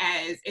woman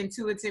as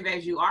intuitive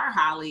as you are,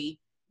 Holly,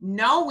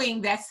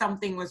 knowing that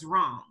something was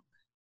wrong.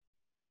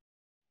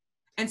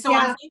 And so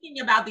I'm thinking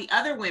about the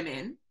other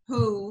women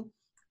who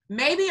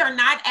maybe are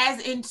not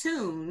as in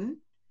tune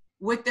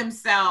with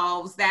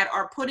themselves, that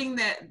are putting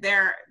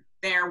their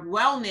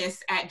wellness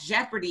at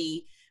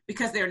jeopardy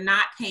because they're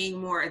not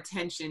paying more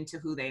attention to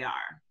who they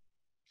are.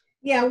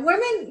 Yeah,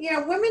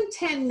 women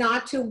tend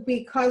not to,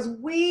 because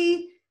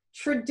we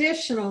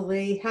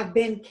traditionally have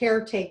been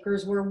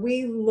caretakers where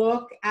we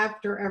look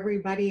after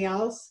everybody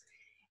else.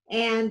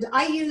 And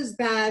I use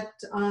that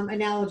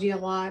analogy a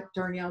lot,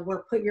 Darnell,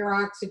 where put your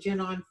oxygen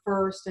on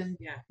first and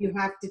you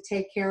have to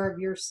take care of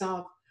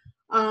yourself.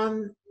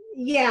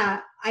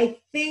 Yeah, I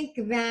think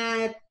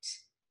that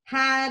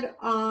had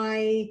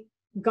I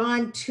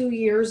gone 2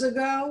 years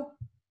ago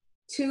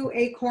to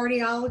a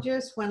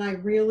cardiologist when I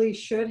really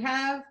should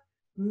have,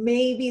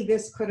 maybe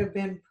this could have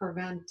been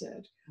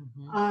prevented.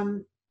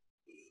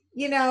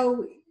 You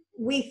know,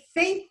 we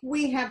think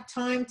we have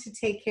time to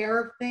take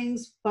care of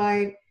things,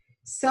 but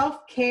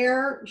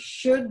self-care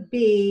should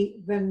be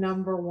the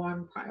number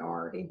one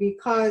priority,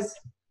 because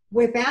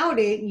without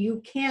it,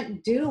 you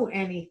can't do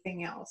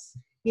anything else.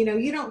 You know,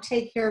 you don't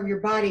take care of your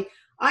body.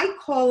 I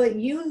call it,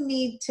 you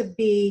need to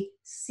be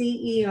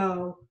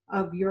CEO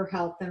of your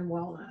health and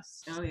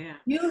wellness. Oh, yeah.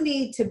 You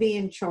need to be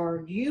in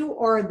charge. You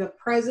are the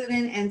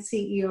president and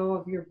CEO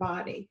of your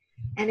body.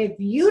 And if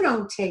you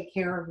don't take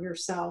care of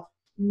yourself,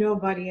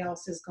 nobody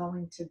else is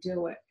going to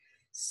do it.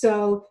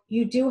 So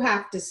you do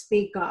have to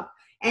speak up.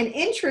 And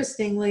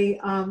interestingly,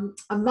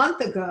 a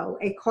month ago,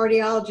 a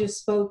cardiologist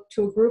spoke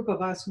to a group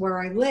of us where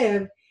I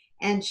live,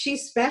 and she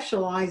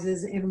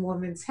specializes in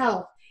women's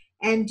health.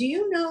 And do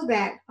you know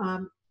that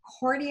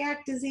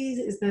cardiac disease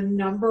is the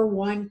number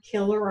one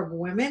killer of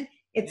women?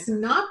 It's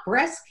not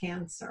breast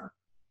cancer.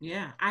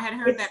 Yeah, I had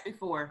heard that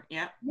before.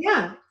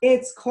 Yeah,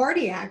 it's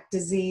cardiac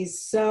disease.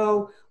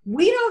 So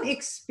we don't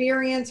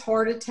experience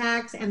heart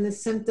attacks and the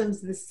symptoms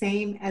the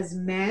same as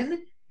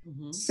men.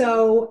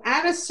 So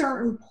at a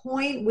certain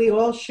point, we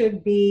all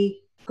should be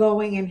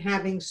going and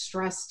having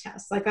stress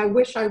tests. Like, I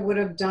wish I would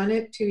have done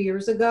it 2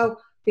 years ago,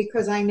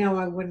 because I know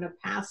I wouldn't have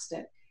passed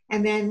it.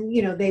 And then,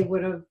 you know, they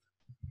would have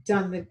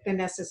done the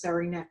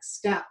necessary next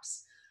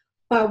steps.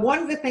 But one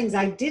of the things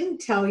I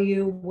didn't tell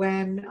you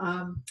when,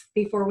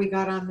 before we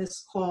got on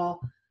this call,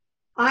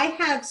 I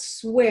have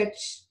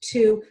switched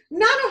to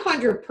not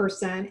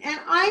 100%. And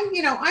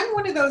I'm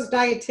one of those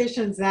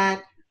dietitians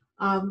that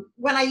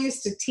when I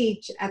used to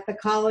teach at the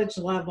college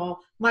level,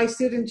 my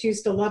students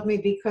used to love me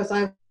because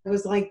I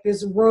was like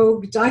this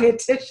rogue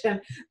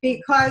dietitian,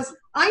 because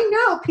I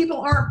know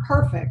people aren't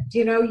perfect.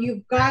 You know,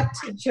 you've got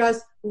to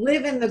just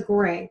live in the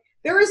gray.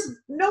 There is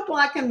no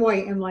black and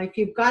white in life.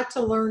 You've got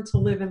to learn to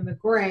live in the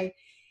gray.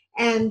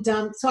 And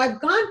so I've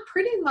gone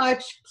pretty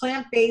much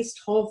plant-based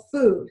whole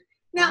food.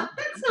 Now,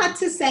 that's not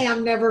to say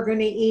I'm never going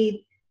to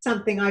eat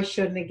something I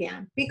shouldn't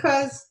again,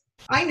 because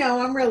I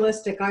know I'm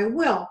realistic, I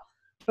will.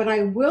 But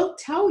I will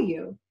tell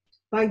you,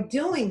 by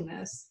doing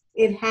this,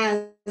 it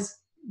has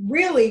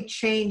really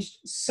changed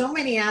so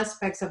many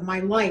aspects of my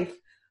life,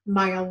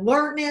 my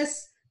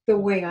alertness, the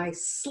way I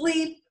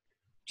sleep,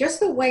 just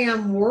the way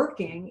I'm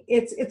working.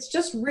 It's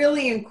just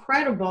really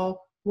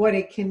incredible what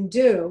it can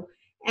do.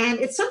 And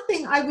it's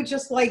something I would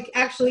just like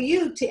actually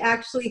you to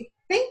actually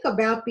think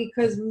about,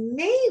 because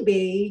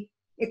maybe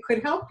it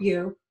could help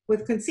you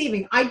with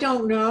conceiving. I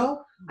don't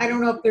know. I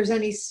don't know if there's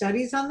any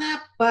studies on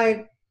that,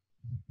 but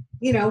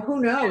you know, who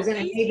knows? And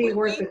it may be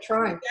worth a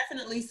try. We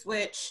definitely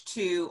switch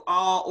to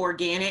all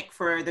organic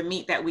for the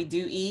meat that we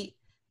do eat.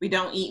 We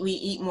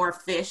eat more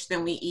fish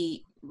than we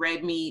eat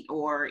red meat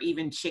or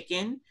even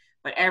chicken,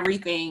 but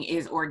everything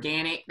is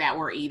organic that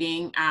we're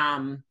eating,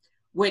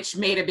 which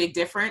made a big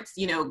difference.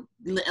 You know,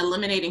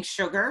 eliminating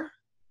sugar,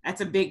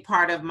 that's a big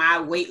part of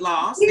my weight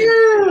loss.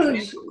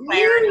 Huge.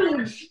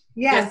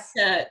 Yes.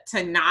 Just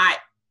to not,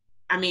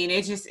 I mean,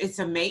 it's just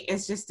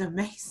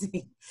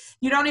amazing.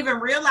 You don't even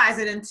realize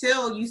it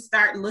until you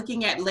start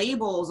looking at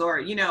labels, or,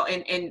 you know,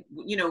 and,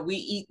 you know, we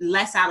eat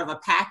less out of a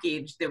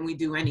package than we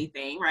do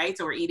anything, right?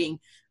 So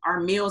our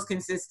meals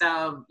consist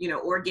of, you know,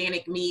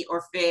 organic meat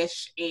or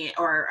fish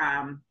or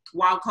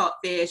wild caught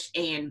fish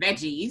and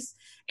veggies,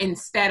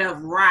 instead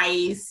of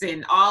rice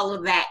and all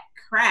of that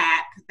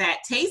crap that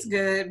tastes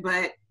good,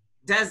 but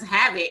does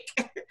havoc.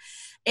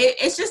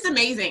 It's just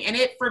amazing. And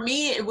for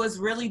me, it was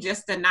really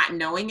just the not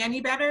knowing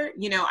any better.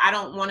 You know, I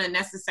don't want to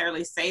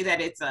necessarily say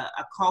that it's a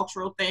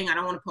cultural thing. I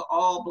don't want to put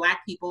all Black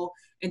people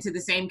into the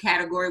same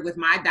category with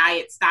my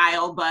diet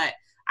style, but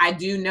I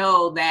do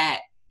know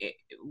that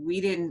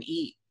we didn't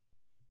eat,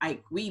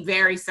 like, we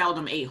very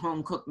seldom ate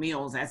home cooked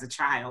meals as a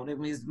child. It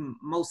was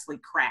mostly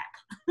crap.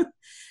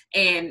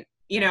 And,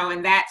 you know,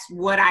 and that's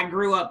what I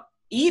grew up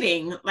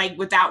eating, like,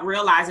 without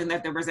realizing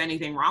that there was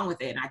anything wrong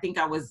with it. And I think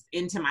I was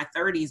into my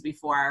 30s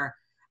before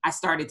I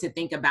started to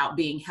think about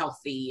being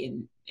healthy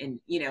and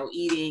you know,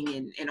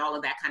 eating and all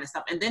of that kind of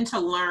stuff. And then to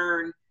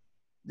learn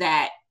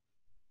that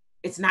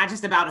it's not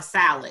just about a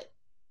salad.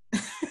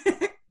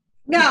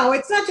 No,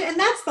 it's not. And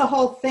that's the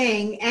whole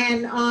thing.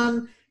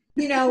 And,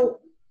 you know,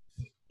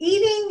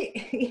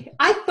 eating,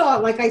 I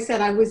thought, like I said,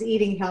 I was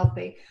eating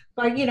healthy.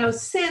 But, you know,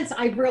 since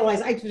I've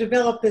realized, I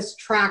developed this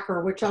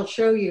tracker, which I'll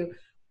show you.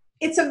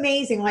 It's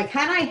amazing. Like,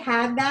 had I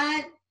had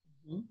that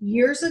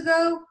years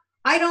ago,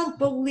 I don't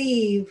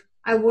believe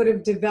I would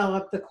have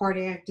developed the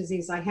cardiac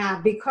disease I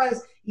have,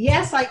 because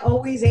yes, I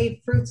always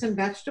ate fruits and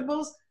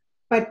vegetables,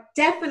 but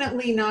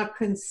definitely not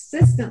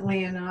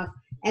consistently enough.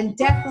 and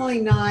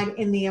definitely not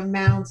in the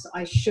amounts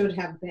I should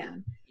have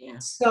been. Yeah.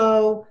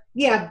 So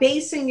yeah,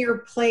 basing your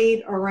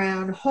plate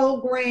around whole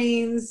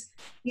grains,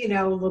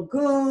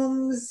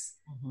 legumes,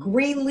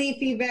 green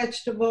leafy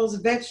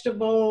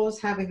vegetables,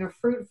 having a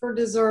fruit for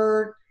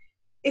dessert.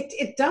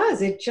 It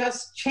does. It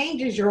just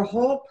changes your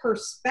whole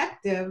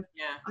perspective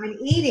on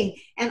eating.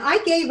 And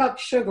I gave up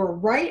sugar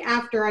right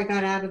after I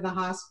got out of the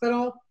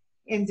hospital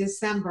in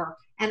December.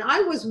 And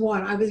I was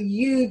a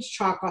huge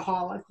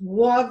chocoholic,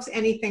 loves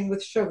anything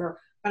with sugar.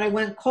 But I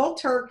went cold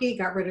turkey,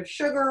 got rid of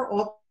sugar,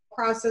 all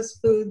processed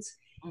foods.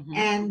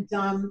 And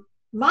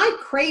my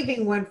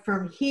craving went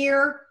from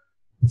here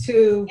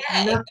to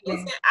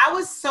nothing. I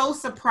was so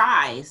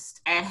surprised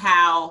at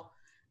how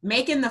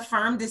making the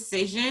firm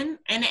decision,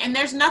 and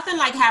there's nothing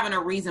like having a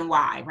reason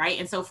why, right?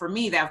 And so for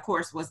me, that of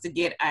course was to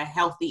get a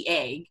healthy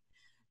egg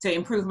to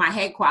improve my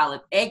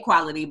egg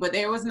quality, but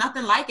there was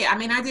nothing like it. I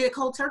mean, I did a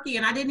cold turkey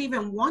and I didn't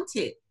even want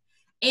it.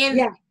 And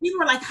people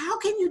were like, how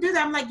can you do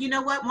that? I'm like, you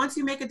know what? Once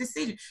you make a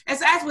decision,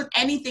 as with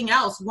anything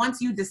else,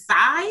 once you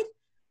decide,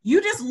 you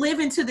just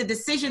live into the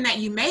decision that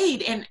you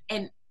made, and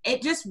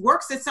it just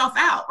works itself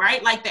out,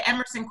 right? Like the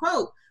Emerson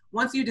quote,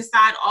 once you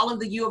decide, all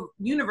of the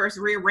universe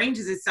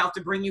rearranges itself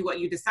to bring you what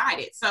you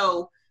decided.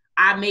 So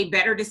I made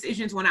better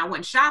decisions when I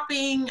went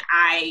shopping.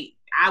 I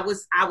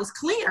was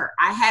clear.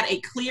 I had a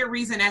clear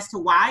reason as to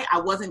why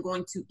I wasn't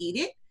going to eat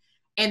it,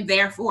 and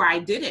therefore I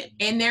didn't.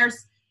 And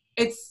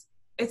it's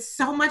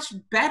so much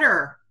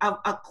better of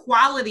a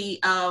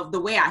quality of the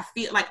way I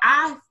feel. Like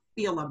I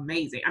feel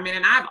amazing. I mean,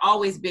 and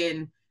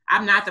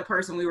I'm not the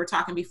person, we were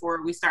talking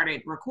before we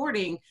started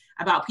recording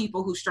about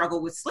people who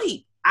struggle with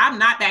sleep. I'm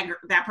not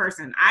that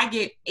person. I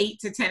get 8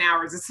 to 10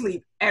 hours of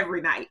sleep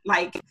every night.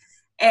 Like,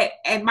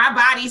 and my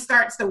body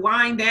starts to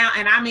wind down.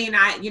 And I mean,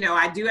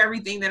 I do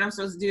everything that I'm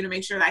supposed to do to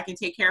make sure that I can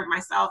take care of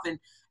myself and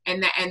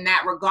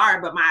that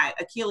regard. But my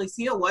Achilles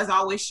heel was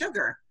always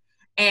sugar.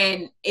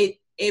 And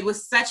it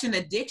was such an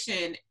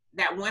addiction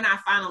that when I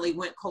finally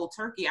went cold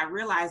turkey, I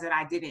realized that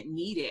I didn't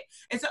need it.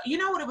 And so, you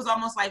know what, it was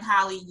almost like,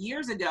 Holly,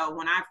 years ago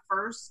when I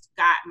first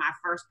got my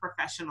first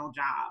professional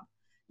job.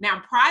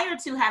 Now, prior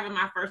to having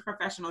my first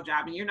professional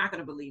job, and you're not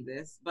going to believe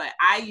this, but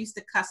I used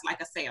to cuss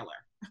like a sailor.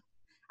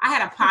 I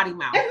had a potty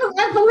mouth.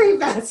 I believe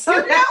that. So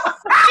terrible.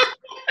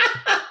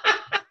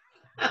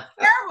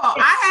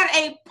 I had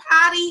a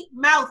potty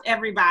mouth,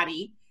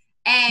 everybody.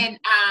 And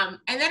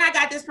then I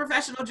got this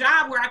professional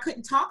job where I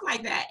couldn't talk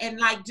like that.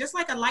 And like, just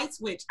like a light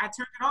switch, I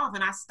turned it off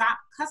and I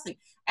stopped cussing.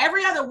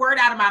 Every other word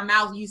out of my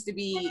mouth used to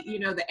be,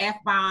 the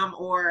F-bomb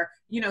or,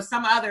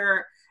 some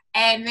other,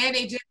 and then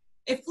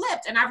it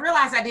flipped, and I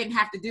realized I didn't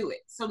have to do it.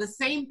 So the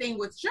same thing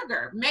with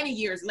sugar many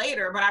years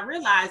later, but I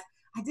realized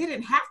I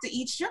didn't have to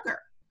eat sugar,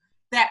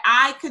 that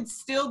I could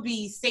still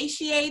be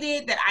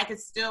satiated, that I could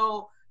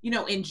still,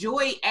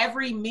 enjoy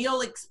every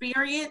meal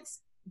experience,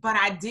 but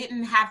I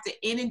didn't have to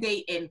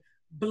inundate and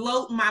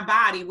bloat my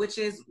body, which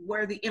is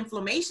where the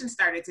inflammation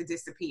started to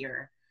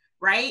disappear,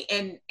 right?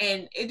 And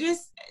it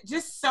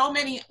just so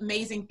many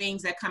amazing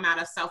things that come out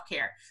of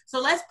self-care.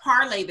 So let's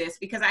parlay this,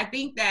 because I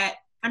think that,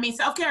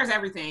 self-care is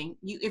everything.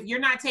 If you're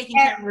not taking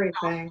care of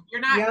yourself,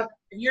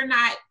 if you're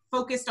not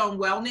focused on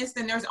wellness,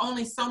 then there's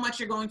only so much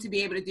you're going to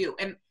be able to do.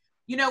 And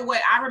you know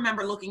what? I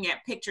remember looking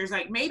at pictures,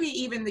 like maybe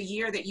even the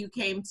year that you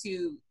came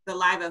to the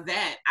live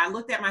event, I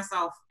looked at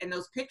myself in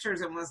those pictures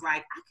and was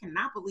like, I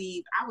cannot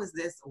believe I was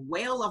this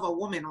whale of a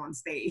woman on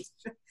stage.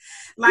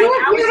 Like, you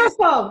were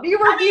beautiful.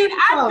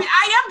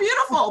 I am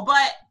beautiful,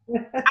 but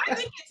I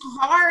think it's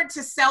hard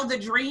to sell the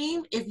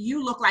dream if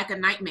you look like a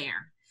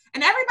nightmare.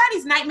 And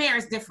everybody's nightmare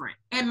is different.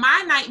 And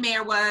my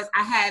nightmare was,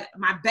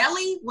 my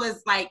belly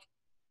was like,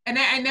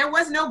 and there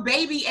was no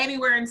baby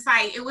anywhere in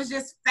sight. It was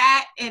just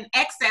fat and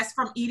excess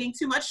from eating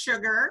too much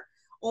sugar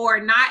or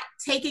not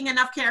taking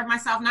enough care of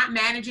myself, not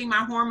managing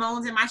my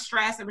hormones and my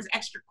stress. There was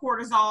extra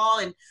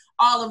cortisol and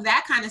all of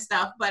that kind of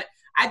stuff. But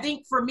I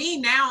think for me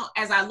now,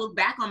 as I look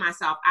back on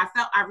myself,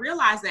 I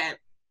realized that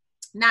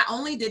not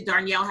only did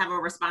Darnyelle have a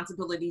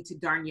responsibility to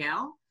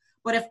Darnyelle,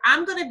 but if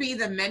I'm going to be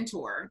the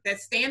mentor that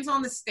stands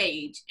on the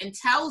stage and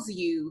tells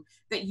you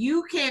that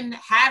you can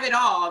have it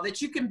all,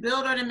 that you can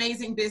build an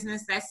amazing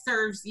business that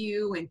serves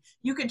you, and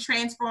you can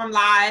transform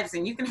lives,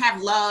 and you can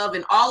have love,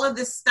 and all of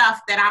this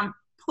stuff that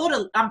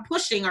I'm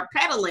pushing or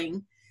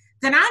peddling,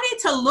 then I need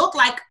to look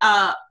like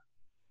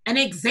an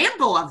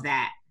example of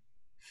that.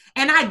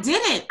 And I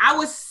didn't. I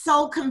was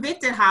so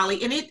convicted,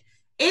 Holly, and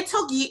it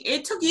took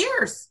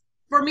years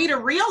for me to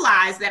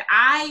realize that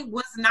I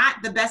was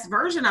not the best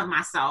version of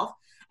myself.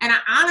 And I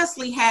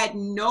honestly had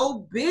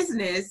no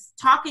business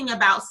talking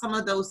about some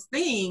of those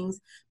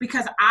things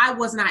because I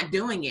was not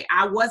doing it.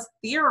 I was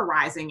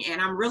theorizing, and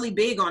I'm really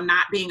big on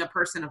not being a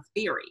person of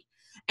theory.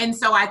 And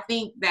so I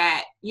think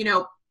that,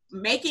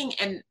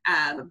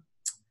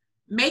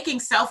 making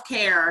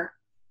self-care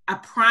a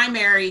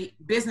primary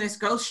business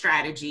growth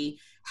strategy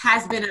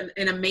has been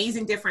an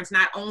amazing difference,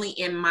 not only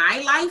in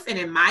my life and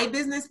in my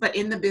business, but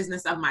in the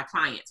business of my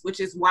clients, which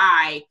is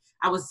why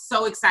I was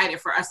so excited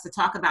for us to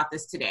talk about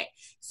this today.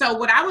 So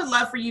what I would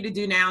love for you to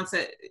do now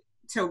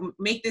to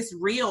make this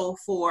real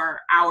for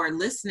our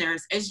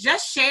listeners is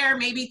just share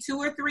maybe 2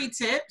 or 3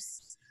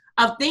 tips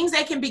of things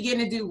they can begin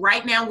to do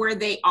right now where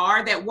they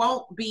are that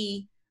won't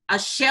be a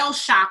shell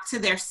shock to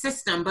their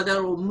system, but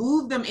that will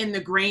move them in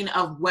the grain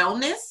of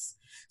wellness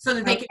so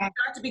that they can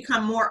start to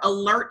become more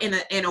alert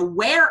and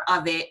aware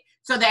of it,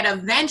 so that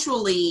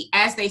eventually,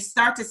 as they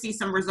start to see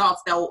some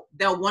results, they'll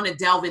want to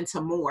delve into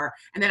more.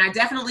 And then I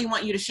definitely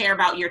want you to share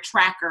about your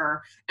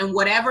tracker and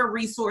whatever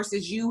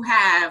resources you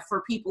have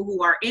for people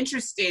who are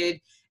interested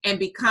in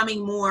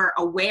becoming more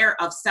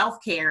aware of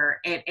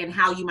self-care and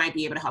how you might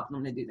be able to help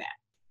them to do that.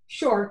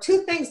 Sure.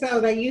 2 things,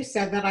 though, that you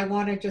said that I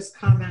want to just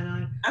comment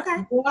on.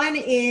 Okay. One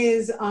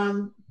is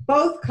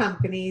both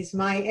companies,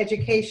 my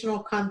educational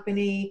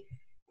company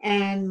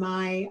and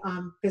my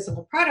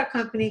physical product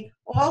company,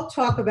 all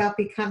talk about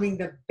becoming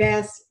the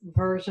best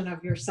version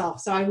of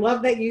yourself. So I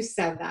love that you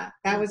said that.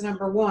 That was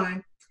number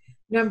 1.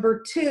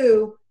 Number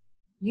 2,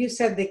 you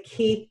said the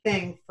key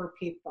thing for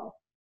people.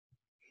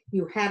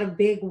 You had a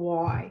big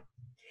why.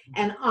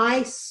 And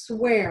I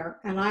swear,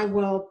 and I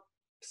will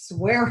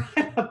swear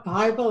at the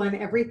Bible and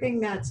everything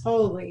that's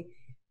holy,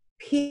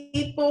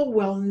 people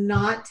will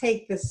not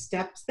take the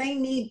steps they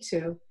need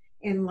to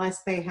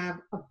unless they have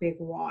a big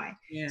why.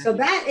 Yeah. So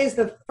that is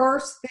the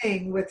first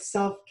thing with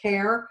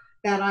self-care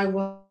that I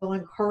will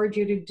encourage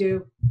you to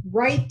do.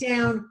 Write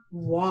down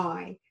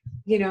why,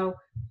 and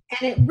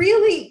it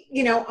really,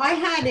 I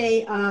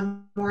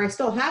had or I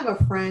still have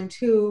a friend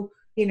who,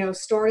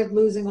 started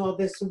losing all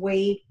this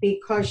weight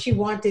because she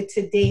wanted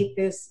to date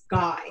this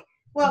guy.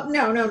 Well,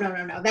 no.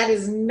 That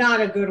is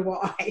not a good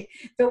why.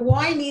 The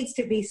why needs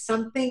to be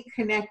something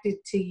connected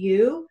to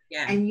you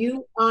and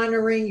you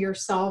honoring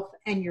yourself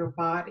and your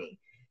body.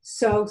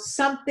 So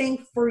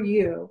something for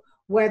you,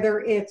 whether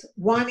it's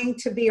wanting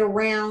to be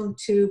around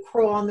to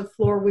crawl on the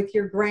floor with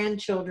your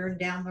grandchildren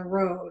down the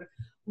road,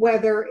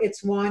 whether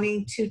it's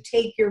wanting to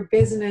take your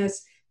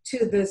business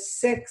to the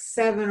 6,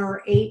 7,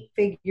 or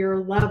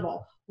 8-figure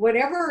level,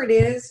 whatever it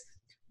is,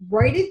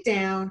 write it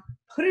down,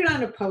 put it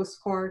on a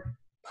postcard,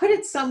 put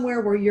it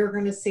somewhere where you're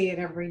going to see it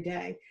every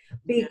day,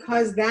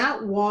 because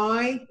that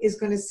why is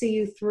going to see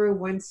you through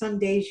when some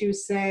days you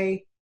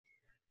say,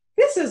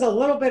 this is a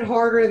little bit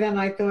harder than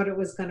I thought it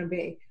was going to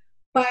be.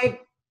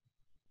 But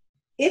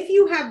if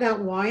you have that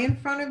why in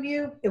front of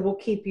you, it will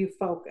keep you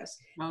focused.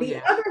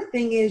 The other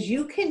thing is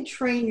you can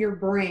train your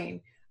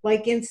brain.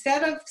 Like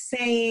instead of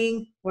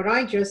saying what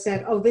I just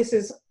said, oh,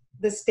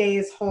 this day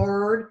is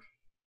hard,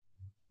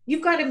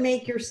 you've got to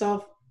make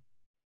yourself,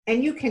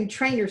 and you can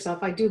train yourself,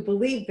 I do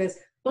believe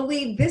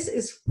this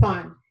is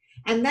fun.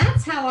 And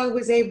that's how I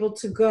was able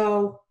to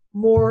go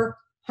more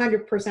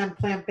 100%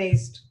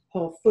 plant-based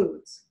whole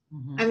foods.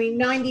 Mm-hmm. I mean,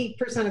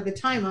 90% of the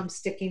time I'm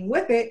sticking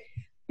with it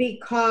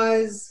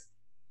because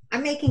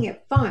I'm making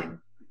it fun.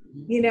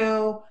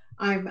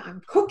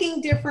 I'm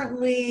cooking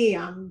differently.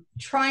 I'm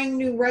trying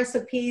new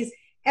recipes.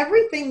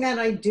 Everything that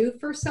I do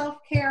for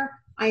self-care,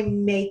 I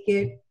make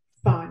it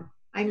fun.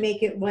 I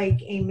make it like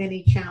a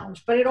mini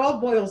challenge, but it all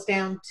boils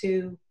down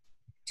to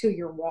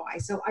your why.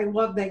 So I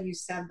love that you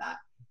said that.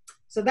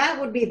 So that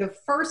would be the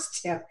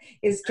first tip,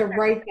 is to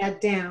write that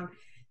down.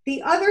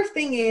 The other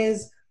thing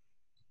is,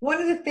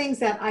 one of the things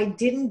that I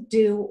didn't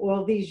do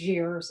all these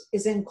years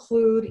is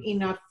include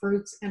enough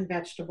fruits and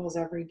vegetables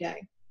every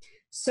day.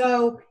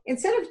 So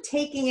instead of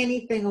taking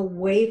anything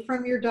away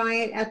from your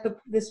diet at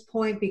this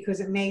point, because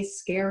it may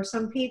scare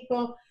some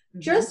people,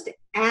 just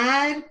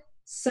add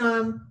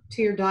some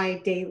to your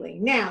diet daily.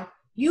 Now,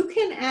 you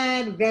can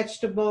add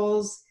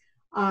vegetables,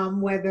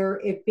 whether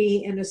it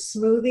be in a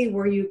smoothie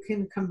where you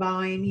can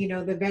combine,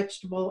 the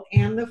vegetable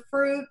and the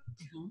fruit,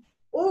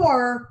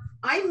 or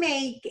I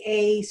make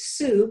a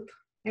soup.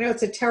 I know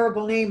it's a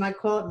terrible name. I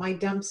call it my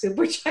dumb soup,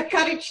 which I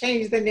got to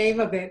change the name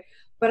of it.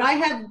 But I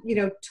have,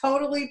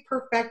 totally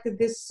perfected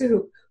this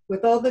soup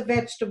with all the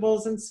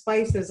vegetables and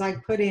spices I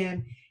put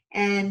in.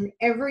 And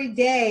every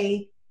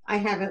day I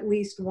have at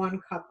least 1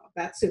 cup of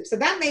that soup. So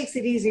that makes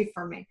it easy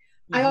for me.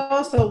 I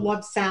also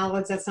love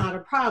salads. That's not a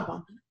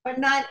problem. But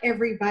not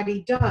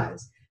everybody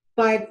does.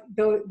 But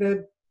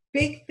the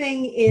big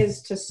thing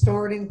is to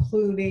start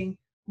including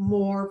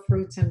more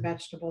fruits and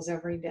vegetables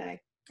every day.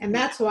 And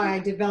that's why I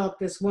developed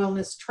this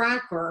wellness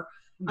tracker.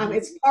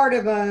 It's part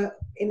of an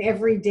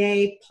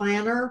everyday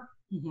planner,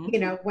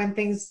 when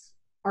things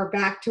are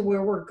back to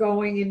where we're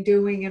going and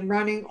doing and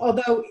running.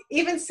 Although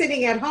even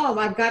sitting at home,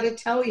 I've got to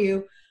tell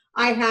you,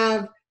 I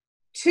have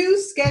 2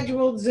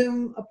 scheduled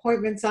Zoom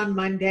appointments on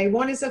Monday.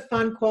 One is a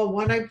fun call.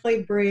 One, I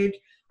play bridge.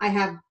 I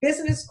have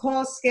business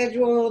calls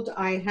scheduled.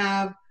 I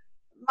have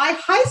my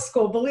high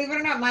school, believe it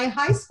or not, my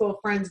high school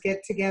friends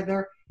get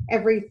together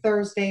every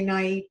Thursday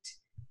night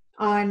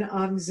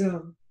on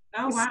Zoom.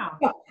 Oh, wow.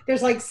 So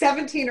there's like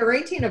 17 or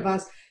 18 of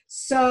us.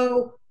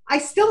 So I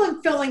still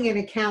am filling in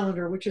a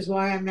calendar, which is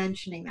why I'm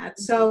mentioning that.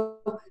 So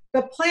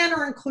the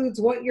planner includes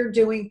what you're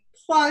doing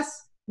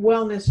plus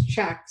wellness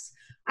checks.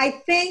 I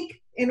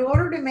think in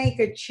order to make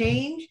a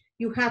change,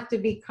 you have to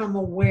become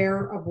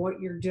aware of what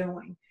you're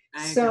doing.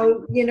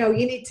 So, you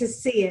need to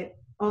see it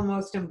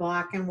almost in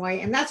black and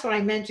white. And that's what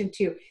I mentioned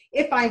to you.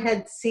 If I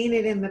had seen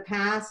it in the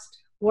past,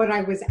 what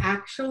I was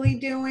actually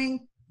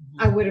doing,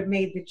 I would have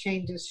made the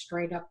changes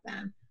straight up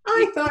then.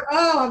 I thought,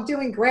 oh, I'm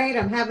doing great.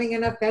 I'm having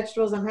enough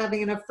vegetables. I'm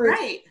having enough fruit.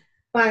 Right.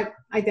 But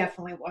I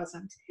definitely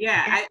wasn't.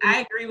 Yeah,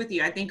 I agree with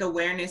you. I think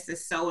awareness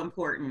is so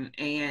important,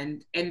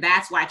 and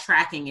that's why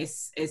tracking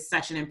is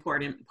such an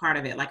important part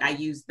of it. Like I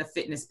use the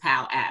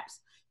FitnessPal apps,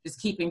 just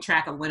keeping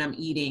track of when I'm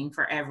eating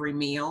for every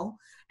meal.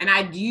 And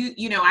I do,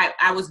 you know,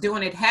 I was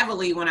doing it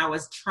heavily when I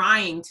was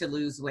trying to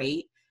lose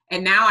weight.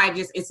 And now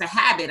it's a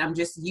habit. I'm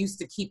just used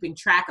to keeping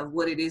track of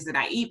what it is that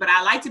I eat. But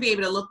I like to be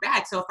able to look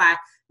back. So if I,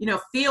 you know,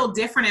 feel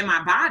different in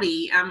my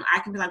body, I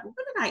can be like, well,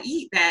 what did I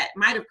eat that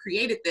might have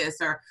created this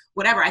or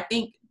whatever? I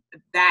think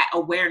that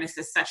awareness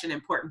is such an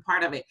important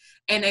part of it.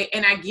 And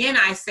again,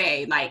 I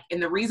say like,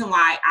 and the reason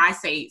why I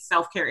say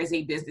self-care is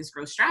a business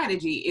growth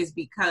strategy is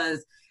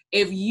because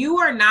if you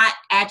are not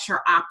at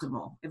your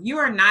optimal, if you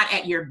are not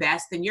at your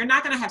best, then you're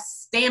not going to have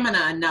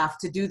stamina enough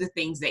to do the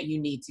things that you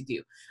need to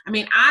do. I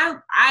mean,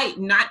 I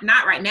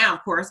not right now,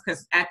 of course,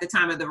 because at the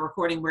time of the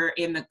recording, we're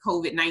in the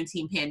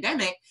COVID-19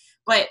 pandemic.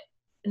 But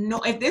no,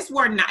 if this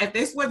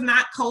was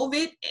not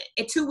COVID,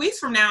 2 weeks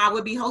from now, I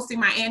would be hosting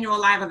my annual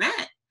live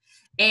event,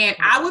 and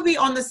I would be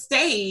on the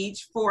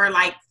stage for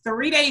like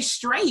 3 days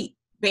straight,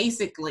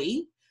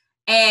 basically,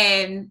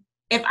 and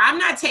if I'm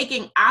not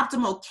taking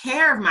optimal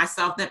care of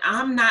myself, then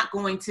I'm not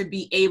going to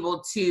be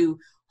able to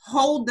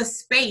hold the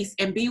space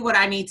and be what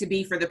I need to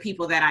be for the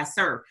people that I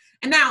serve.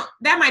 And now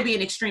that might be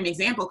an extreme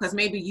example because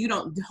maybe you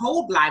don't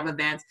hold live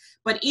events,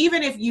 but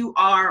even if you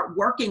are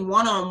working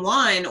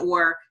one-on-one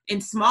or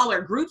in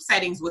smaller group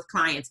settings with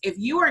clients, if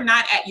you are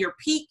not at your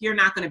peak, you're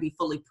not going to be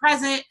fully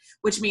present,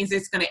 which means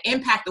it's going to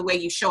impact the way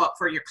you show up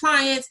for your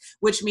clients,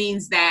 which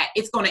means that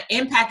it's going to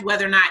impact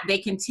whether or not they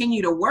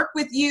continue to work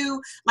with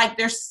you. Like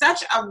there's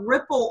such a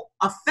ripple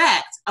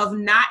effect of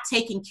not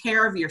taking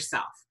care of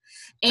yourself.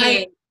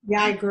 And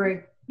I agree.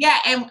 Yeah.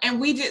 And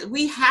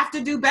we have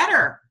to do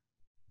better.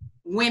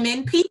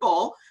 Women,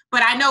 people,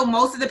 but I know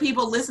most of the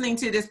people listening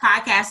to this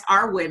podcast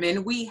are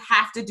women. We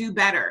have to do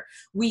better.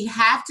 We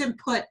have to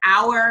put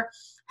our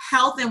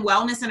health and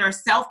wellness and our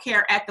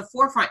self-care at the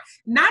forefront,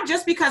 not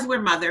just because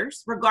we're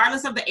mothers,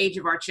 regardless of the age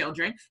of our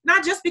children,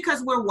 not just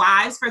because we're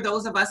wives for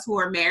those of us who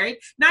are married,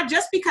 not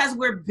just because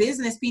we're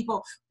business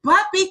people,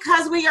 but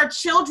because we are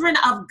children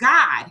of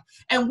God.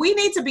 And we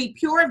need to be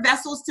pure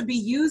vessels to be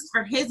used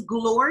for his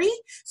glory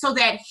so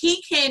that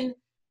he can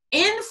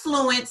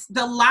influence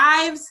the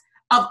lives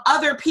of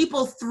other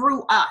people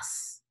through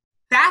us.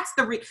 That's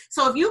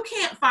so if you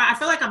can't find, I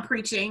feel like I'm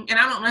preaching and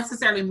I don't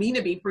necessarily mean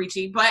to be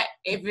preaching, but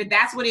if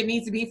that's what it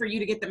needs to be for you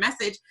to get the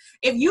message,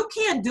 if you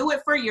can't do it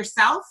for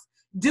yourself,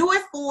 do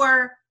it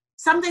for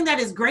something that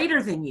is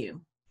greater than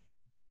you.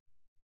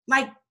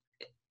 Like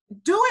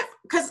do it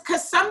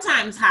because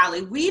sometimes,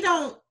 Holly, we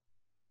don't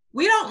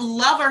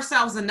love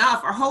ourselves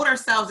enough or hold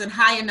ourselves in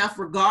high enough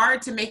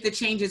regard to make the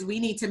changes we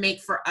need to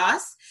make for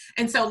us.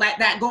 And so like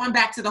that, going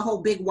back to the whole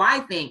big why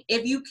thing,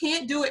 if you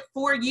can't do it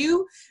for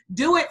you,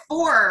 do it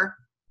for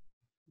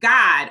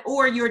God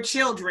or your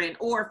children,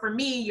 or for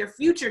me, your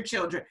future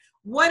children,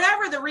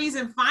 whatever the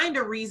reason, find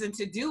a reason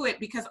to do it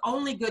because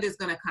only good is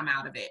going to come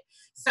out of it.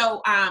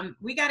 So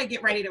we got to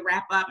get ready to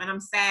wrap up, and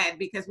I'm sad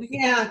because we can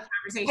have a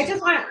conversation. I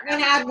just want to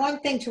add one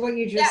thing to what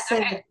you just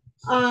said.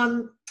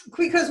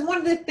 Because one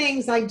of the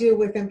things I do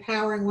with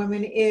empowering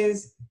women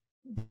is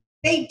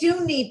they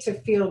do need to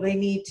feel they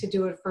need to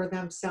do it for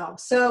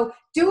themselves. So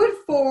do it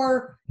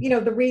for,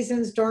 the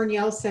reasons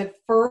Darnyelle said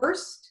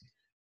first,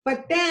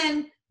 but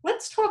then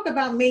let's talk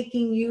about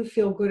making you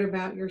feel good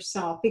about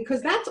yourself,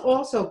 because that's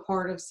also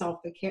part of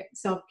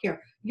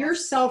self-care, your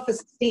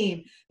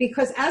self-esteem.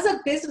 Because as a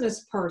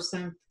business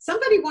person,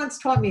 somebody once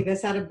taught me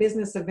this at a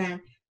business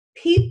event,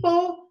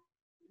 people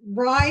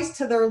rise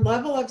to their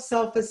level of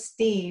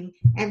self-esteem,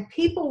 and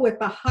people with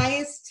the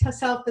highest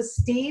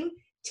self-esteem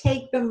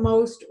take the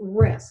most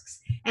risks.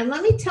 And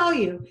let me tell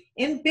you,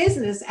 in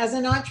business as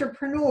an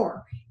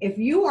entrepreneur, if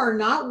you are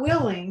not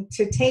willing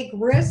to take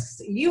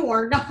risks, you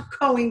are not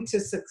going to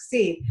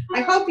succeed.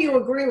 I hope you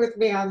agree with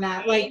me on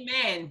that.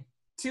 Amen.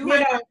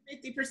 250%.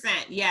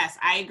 Yes,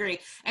 I agree.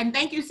 And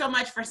thank you so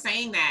much for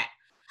saying that,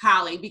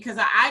 Holly, because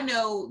I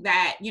know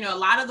that, a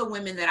lot of the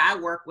women that I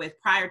work with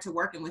prior to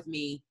working with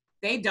me,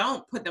 they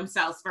don't put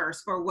themselves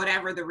first for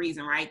whatever the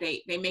reason, right?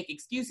 They make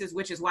excuses,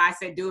 which is why I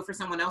said do it for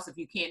someone else if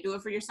you can't do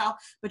it for yourself.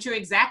 But you're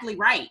exactly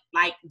right.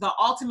 Like the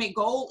ultimate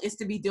goal is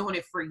to be doing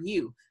it for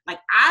you. Like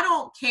I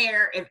don't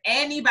care if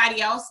anybody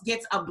else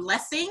gets a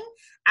blessing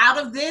out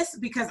of this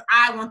because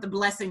I want the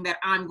blessing that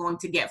I'm going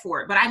to get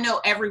for it. But I know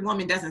every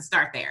woman doesn't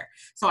start there.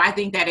 So I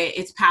think that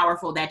it's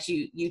powerful that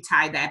you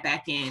tie that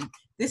back in.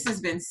 This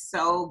has been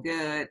so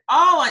good.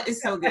 Oh,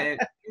 it's so good.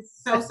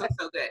 It's so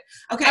good.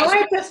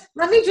 Okay.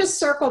 Let me just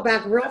circle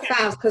back real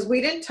fast because we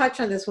didn't touch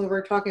on this when we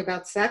were talking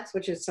about sex,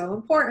 which is so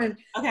important.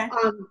 Okay.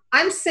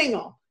 I'm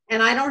single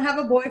and I don't have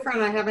a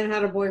boyfriend. I haven't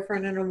had a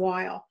boyfriend in a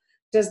while.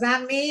 Does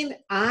that mean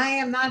I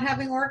am not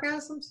having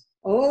orgasms?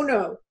 Oh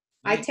no.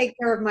 I take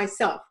care of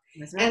myself.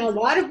 That's right. And a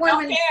lot of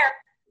women,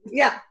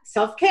 Yeah,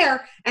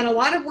 self-care. And a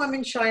lot of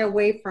women shy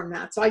away from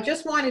that. So I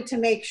just wanted to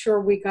make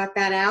sure we got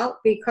that out,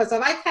 because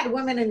I've had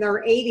women in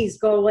their 80s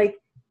go like,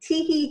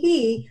 tee hee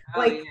hee, Oh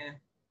like, yeah.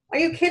 are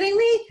you kidding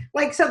me?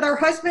 Like, so their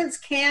husbands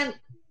can't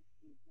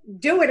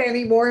do it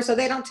anymore, so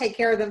they don't take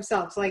care of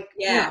themselves. Like,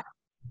 Yeah.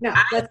 no,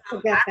 I, let's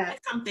forget I that. read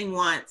something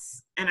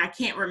once, and I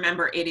can't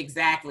remember it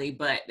exactly,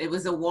 but it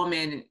was a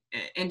woman,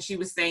 and she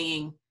was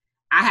saying,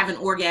 I have an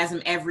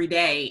orgasm every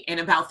day,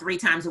 and about 3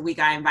 times a week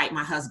I invite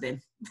my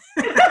husband.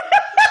 And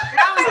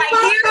I was like,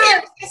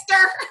 here,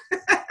 sister.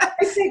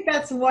 I think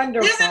that's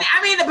wonderful.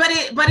 I mean,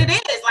 but it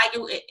is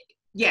like,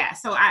 yeah.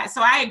 So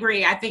I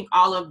agree. I think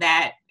all of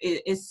that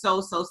is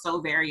so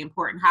very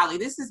important. Holly,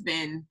 this has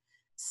been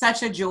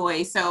such a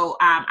joy. So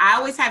I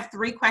always have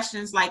 3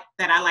 questions like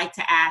that I like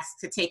to ask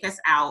to take us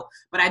out,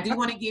 but I do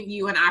want to give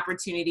you an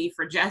opportunity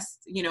for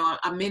just,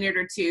 a minute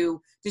or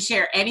two to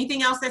share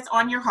anything else that's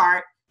on your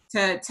heart,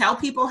 to tell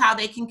people how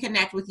they can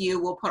connect with you.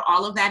 We'll put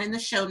all of that in the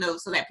show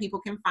notes so that people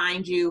can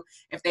find you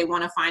if they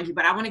want to find you.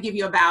 But I want to give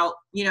you about,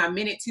 a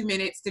minute, 2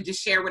 minutes to just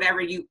share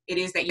whatever it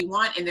is that you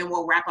want. And then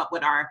we'll wrap up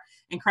with our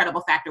incredible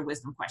Factor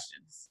Wisdom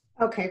questions.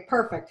 Okay,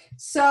 perfect.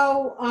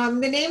 So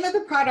the name of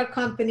the product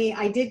company,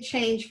 I did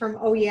change from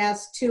Oh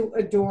Yes to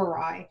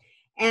Adore.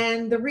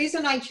 And the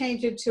reason I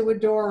changed it to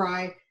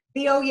Adore,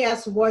 the Oh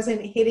Yes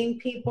wasn't hitting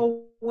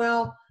people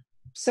well.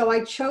 So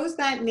I chose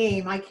that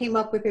name. I came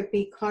up with it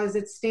because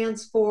it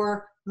stands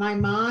for my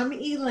mom,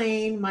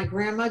 Elaine, my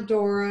grandma,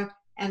 Dora,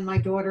 and my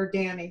daughter,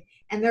 Danny.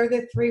 And they're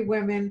the 3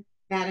 women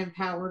that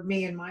empowered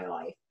me in my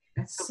life.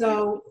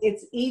 So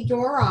it's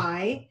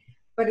Edore,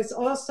 but it's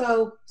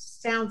also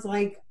sounds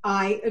like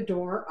I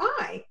adore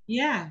I.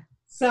 Yeah.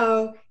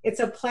 So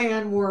it's a play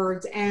on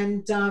words.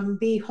 And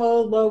the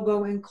whole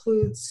logo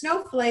includes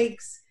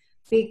snowflakes,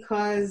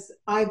 because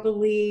I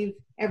believe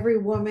every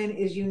woman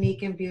is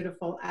unique and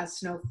beautiful as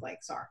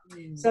snowflakes are.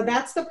 So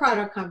that's the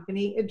product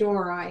company,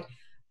 Adore.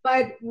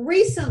 But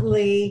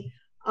recently,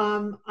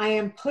 I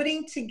am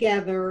putting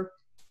together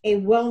a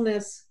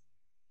wellness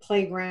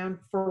playground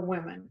for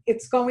women.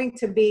 It's going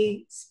to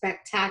be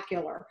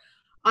spectacular.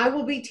 I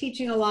will be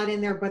teaching a lot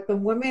in there, but the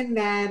women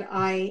that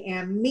I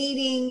am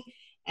meeting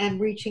and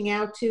reaching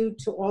out to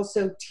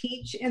also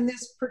teach in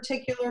this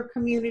particular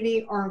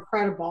community are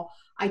incredible.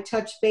 I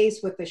touched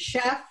base with the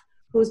chef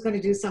who's going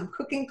to do some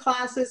cooking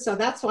classes. So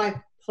that's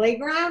why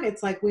playground,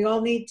 it's like we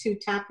all need to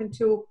tap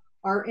into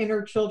our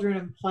inner children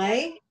and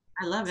play.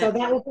 I love it. So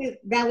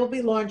that will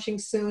be launching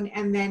soon.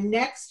 And then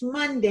next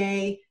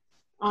Monday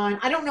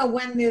I don't know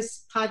when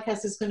this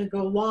podcast is going to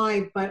go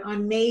live, but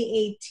on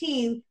May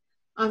 18th,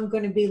 I'm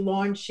going to be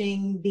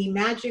launching the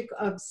Magic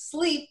of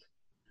Sleep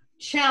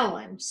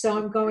Challenge. So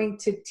I'm going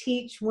to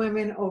teach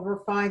women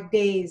over 5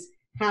 days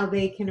how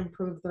they can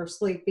improve their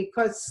sleep,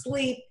 because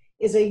sleep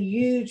is a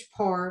huge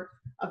part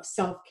of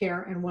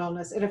self-care and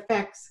wellness. It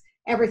affects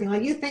everything.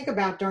 Like, you think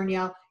about,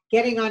 Darnielle,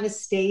 getting on a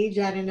stage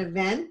at an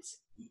event,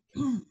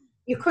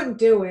 you couldn't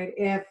do it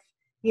if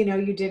you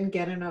didn't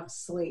get enough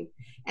sleep.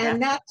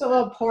 And that's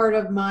all part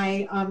of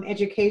my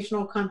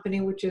educational company,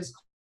 which is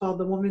called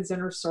the Woman's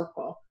Inner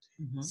Circle.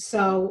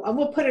 So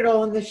we'll put it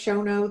all in the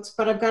show notes,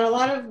 but I've got a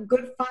lot of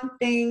good fun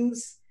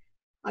things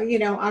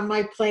on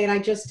my plate. I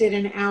just did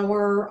an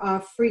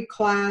hour free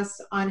class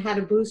on how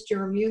to boost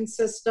your immune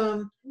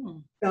system.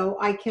 So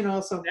I can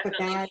also put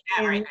that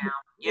in, right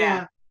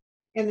now.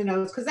 In the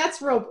notes, because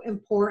that's real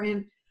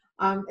important,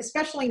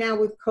 especially now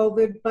with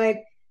COVID.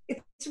 But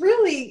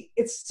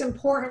it's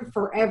important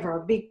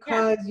forever,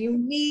 because you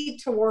need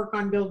to work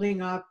on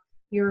building up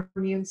your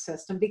immune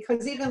system,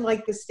 because even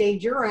like the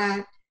stage you're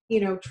at,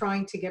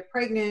 trying to get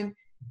pregnant,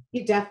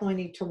 you definitely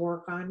need to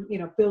work on,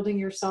 building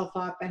yourself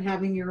up and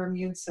having your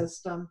immune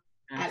system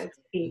at its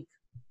peak.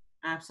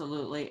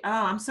 Absolutely. Oh,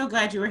 I'm so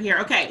glad you were here.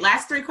 Okay,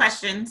 last 3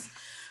 questions.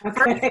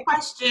 Okay. First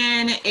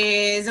question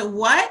is,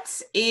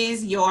 what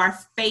is your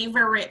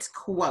favorite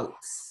quote?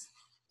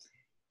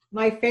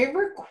 My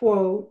favorite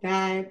quote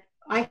that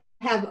I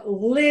have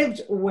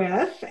lived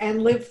with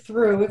and lived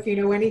through, if you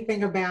know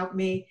anything about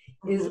me,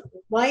 is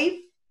life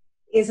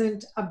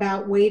isn't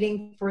about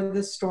waiting for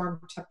the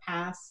storm to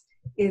pass.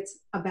 It's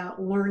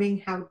about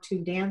learning how to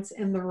dance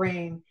in the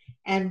rain.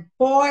 And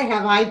boy,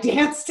 have I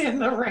danced in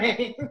the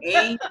rain.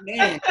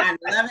 Amen. I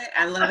love it.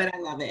 I love it. I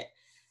love it.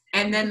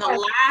 And then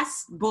the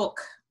last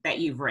book that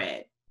you've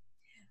read.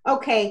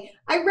 Okay,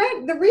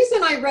 the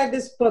reason I read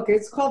this book,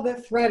 it's called The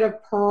Thread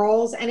of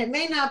Pearls, and it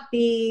may not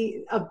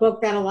be a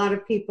book that a lot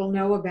of people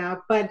know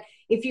about, but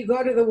if you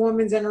go to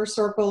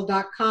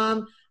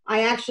thewomansinnercircle.com,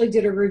 I actually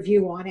did a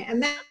review on it,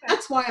 and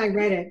that's why I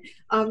read it.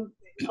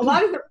 A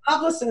lot of the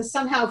publicists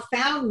somehow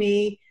found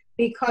me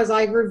because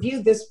I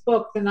reviewed this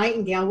book, The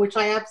Nightingale, which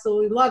I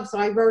absolutely love, so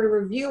I wrote a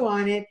review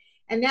on it,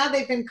 and now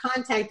they've been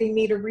contacting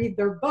me to read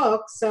their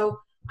book. So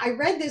I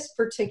read this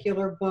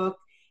particular book,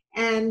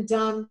 and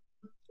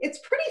it's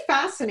pretty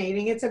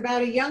fascinating. It's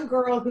about a young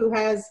girl who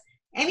has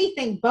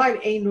anything but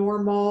a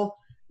normal,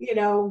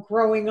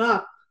 growing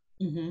up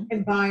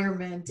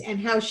environment, and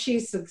how she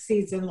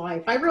succeeds in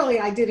life.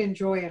 I did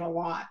enjoy it a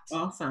lot.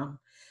 Awesome.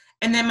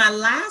 And then my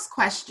last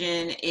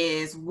question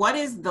is, what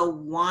is the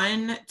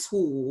one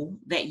tool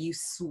that you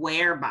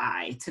swear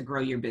by to grow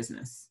your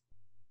business?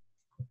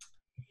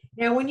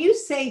 Now, when you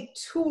say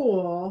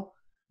tool,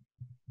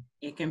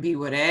 it can be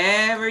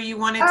whatever you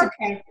want it to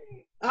be. Okay.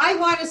 I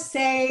want to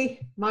say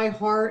my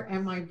heart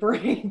and my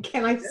brain.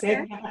 Can I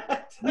say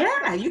that?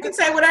 Yeah, you can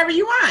say whatever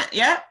you want.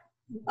 Yep.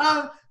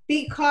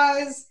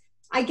 Because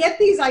I get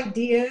these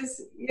ideas,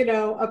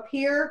 up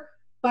here,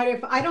 but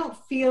if I don't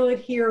feel it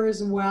here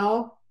as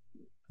well,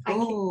 I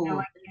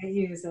can't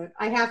use it.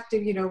 I have to,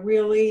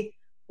 really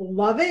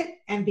love it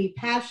and be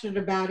passionate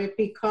about it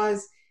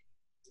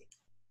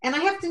and I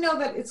have to know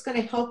that it's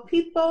going to help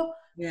people,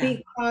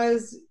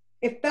 because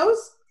if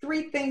those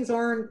three things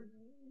aren't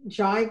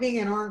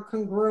jiving and aren't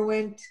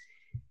congruent,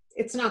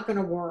 it's not going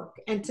to work.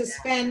 And to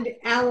spend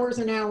hours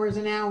and hours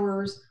and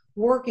hours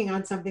working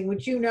on something,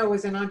 which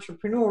as an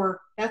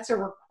entrepreneur, that's a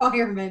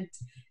requirement.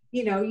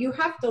 You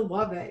have to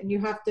love it, and you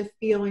have to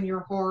feel in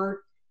your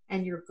heart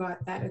and your gut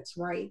that it's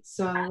right.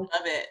 So I love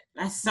it.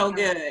 That's so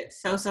good.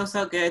 So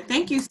good.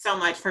 Thank you so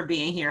much for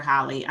being here,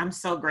 Holly. I'm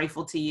so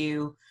grateful to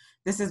you.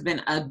 This has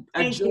been a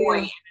joy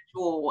and a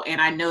jewel, and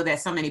I know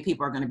that so many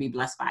people are going to be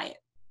blessed by it.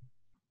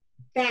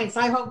 Thanks.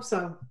 I hope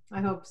so.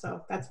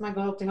 That's my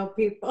goal, to help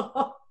people.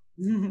 All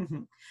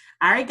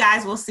right,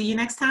 guys. We'll see you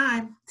next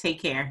time.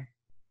 Take care.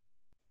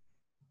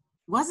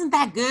 Wasn't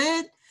that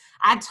good?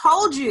 I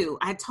told you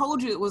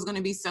it was going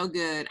to be so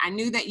good. I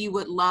knew that you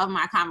would love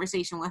my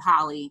conversation with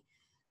Holly.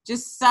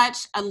 Just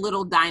such a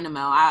little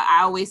dynamo. I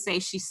always say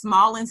she's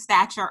small in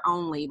stature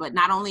only, but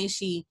not only is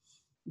she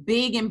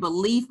big in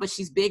belief, but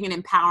she's big in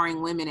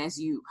empowering women, as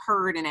you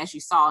heard and as you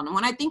saw. And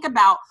when I think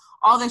about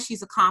all that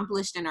she's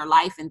accomplished in her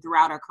life and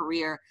throughout her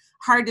career,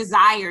 her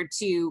desire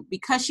to,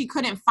 because she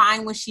couldn't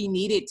find what she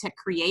needed to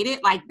create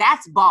it, like,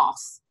 that's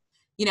boss.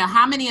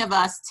 How many of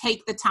us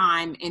take the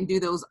time and do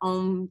those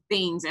own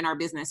things in our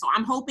business? So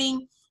I'm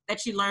hoping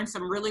that you learned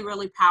some really,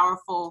 really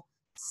powerful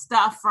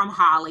stuff from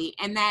Holly,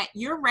 and that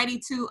you're ready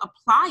to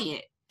apply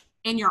it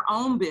in your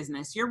own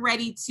business. You're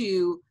ready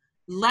to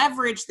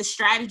leverage the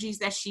strategies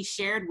that she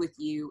shared with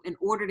you in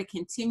order to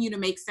continue to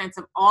make sense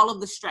of all of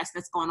the stress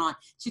that's going on.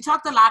 She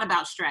talked a lot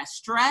about stress.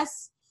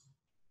 Stress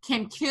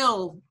can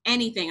kill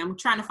anything. I'm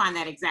trying to find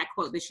that exact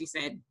quote that she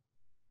said.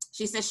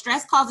 She said,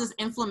 stress causes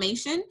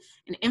inflammation,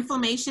 and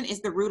inflammation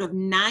is the root of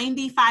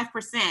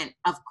 95%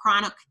 of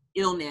chronic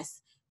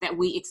illness that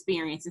we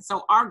experience. And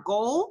so our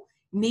goal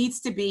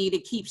needs to be to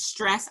keep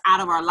stress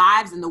out of our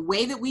lives. And the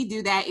way that we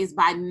do that is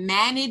by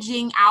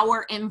managing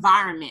our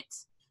environment.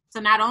 So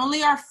not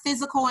only our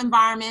physical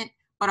environment,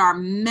 but our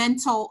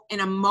mental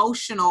and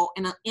emotional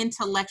and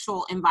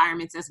intellectual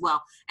environments as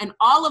well. And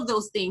all of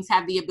those things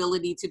have the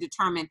ability to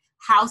determine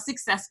how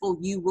successful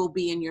you will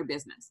be in your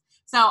business.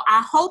 So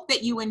I hope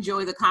that you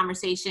enjoy the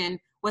conversation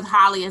with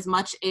Holly as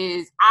much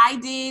as I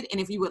did. And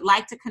if you would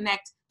like to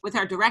connect with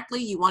her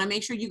directly, you want to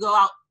make sure you go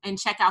out and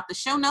check out the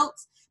show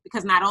notes,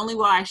 because not only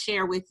will I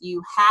share with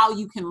you how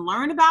you can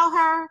learn about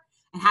her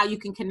and how you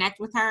can connect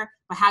with her,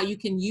 but how you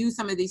can use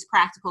some of these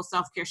practical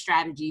self-care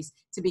strategies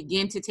to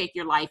begin to take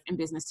your life and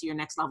business to your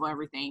next level,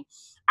 everything.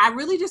 I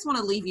really just want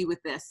to leave you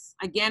with this.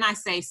 Again, I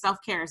say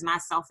self-care is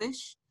not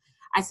selfish.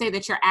 I say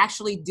that you're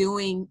actually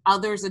doing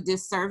others a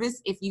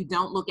disservice if you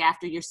don't look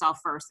after yourself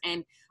first.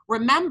 And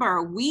remember,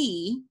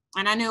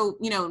 and I know,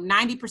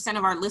 90%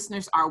 of our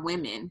listeners are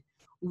women,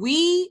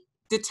 we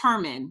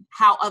determine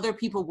how other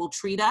people will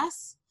treat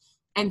us.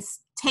 And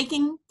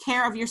taking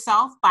care of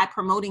yourself by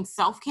promoting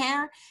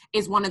self-care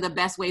is one of the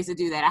best ways to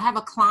do that. I have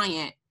a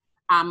client,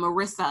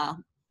 Marissa,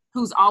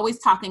 who's always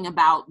talking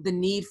about the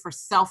need for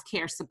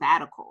self-care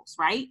sabbaticals,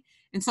 right?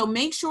 And so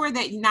make sure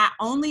that not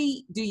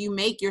only do you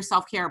make your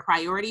self-care a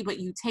priority, but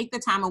you take the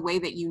time away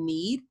that you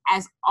need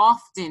as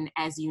often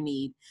as you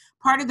need.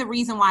 Part of the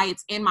reason why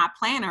it's in my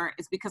planner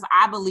is because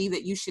I believe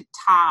that you should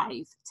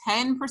tithe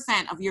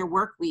 10% of your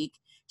work week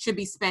should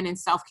be spent in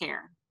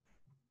self-care.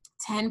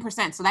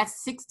 10%. So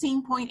that's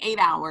 16.8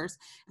 hours.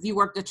 If you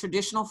worked a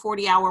traditional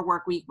 40-hour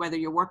work week, whether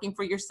you're working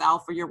for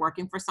yourself or you're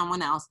working for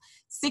someone else,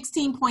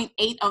 16.8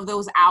 of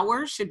those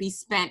hours should be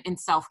spent in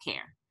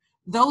self-care.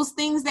 Those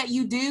things that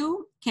you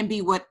do can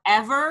be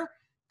whatever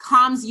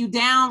calms you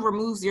down,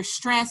 removes your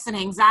stress and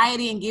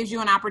anxiety, and gives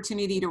you an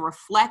opportunity to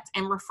reflect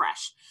and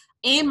refresh.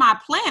 In my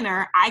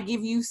planner, I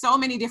give you so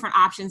many different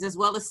options as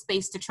well as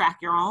space to track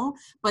your own.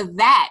 But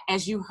that,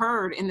 as you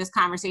heard in this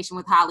conversation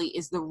with Holly,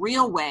 is the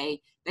real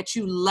way that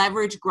you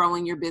leverage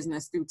growing your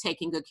business through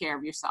taking good care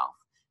of yourself.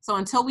 So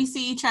until we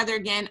see each other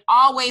again,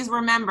 always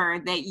remember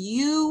that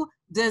you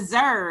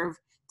deserve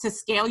to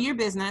scale your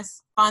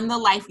business, fund the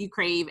life you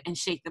crave, and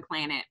shake the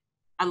planet.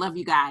 I love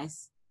you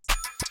guys.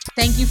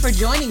 Thank you for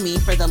joining me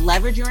for the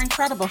Leverage Your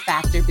Incredible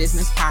Factor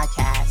Business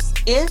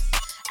Podcast. If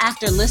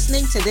after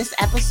listening to this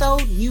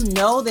episode, you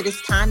know that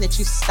it's time that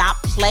you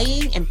stop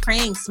playing and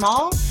praying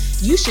small,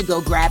 you should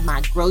go grab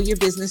my Grow Your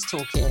Business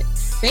Toolkit.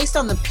 Based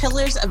on the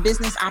pillars of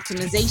business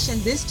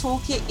optimization, this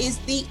toolkit is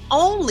the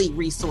only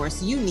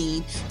resource you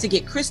need to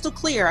get crystal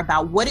clear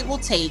about what it will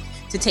take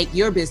to take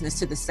your business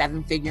to the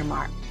 7-figure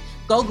mark.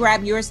 Go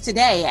grab yours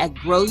today at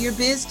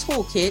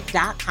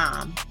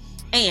growyourbiztoolkit.com.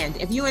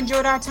 And if you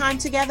enjoyed our time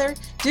together,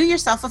 do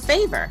yourself a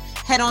favor.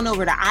 Head on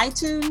over to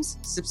iTunes,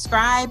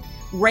 subscribe,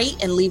 rate,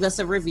 and leave us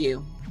a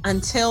review.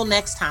 Until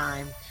next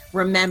time,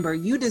 remember,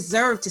 you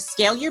deserve to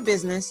scale your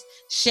business,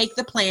 shake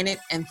the planet,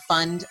 and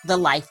fund the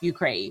life you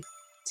crave.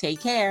 Take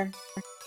care.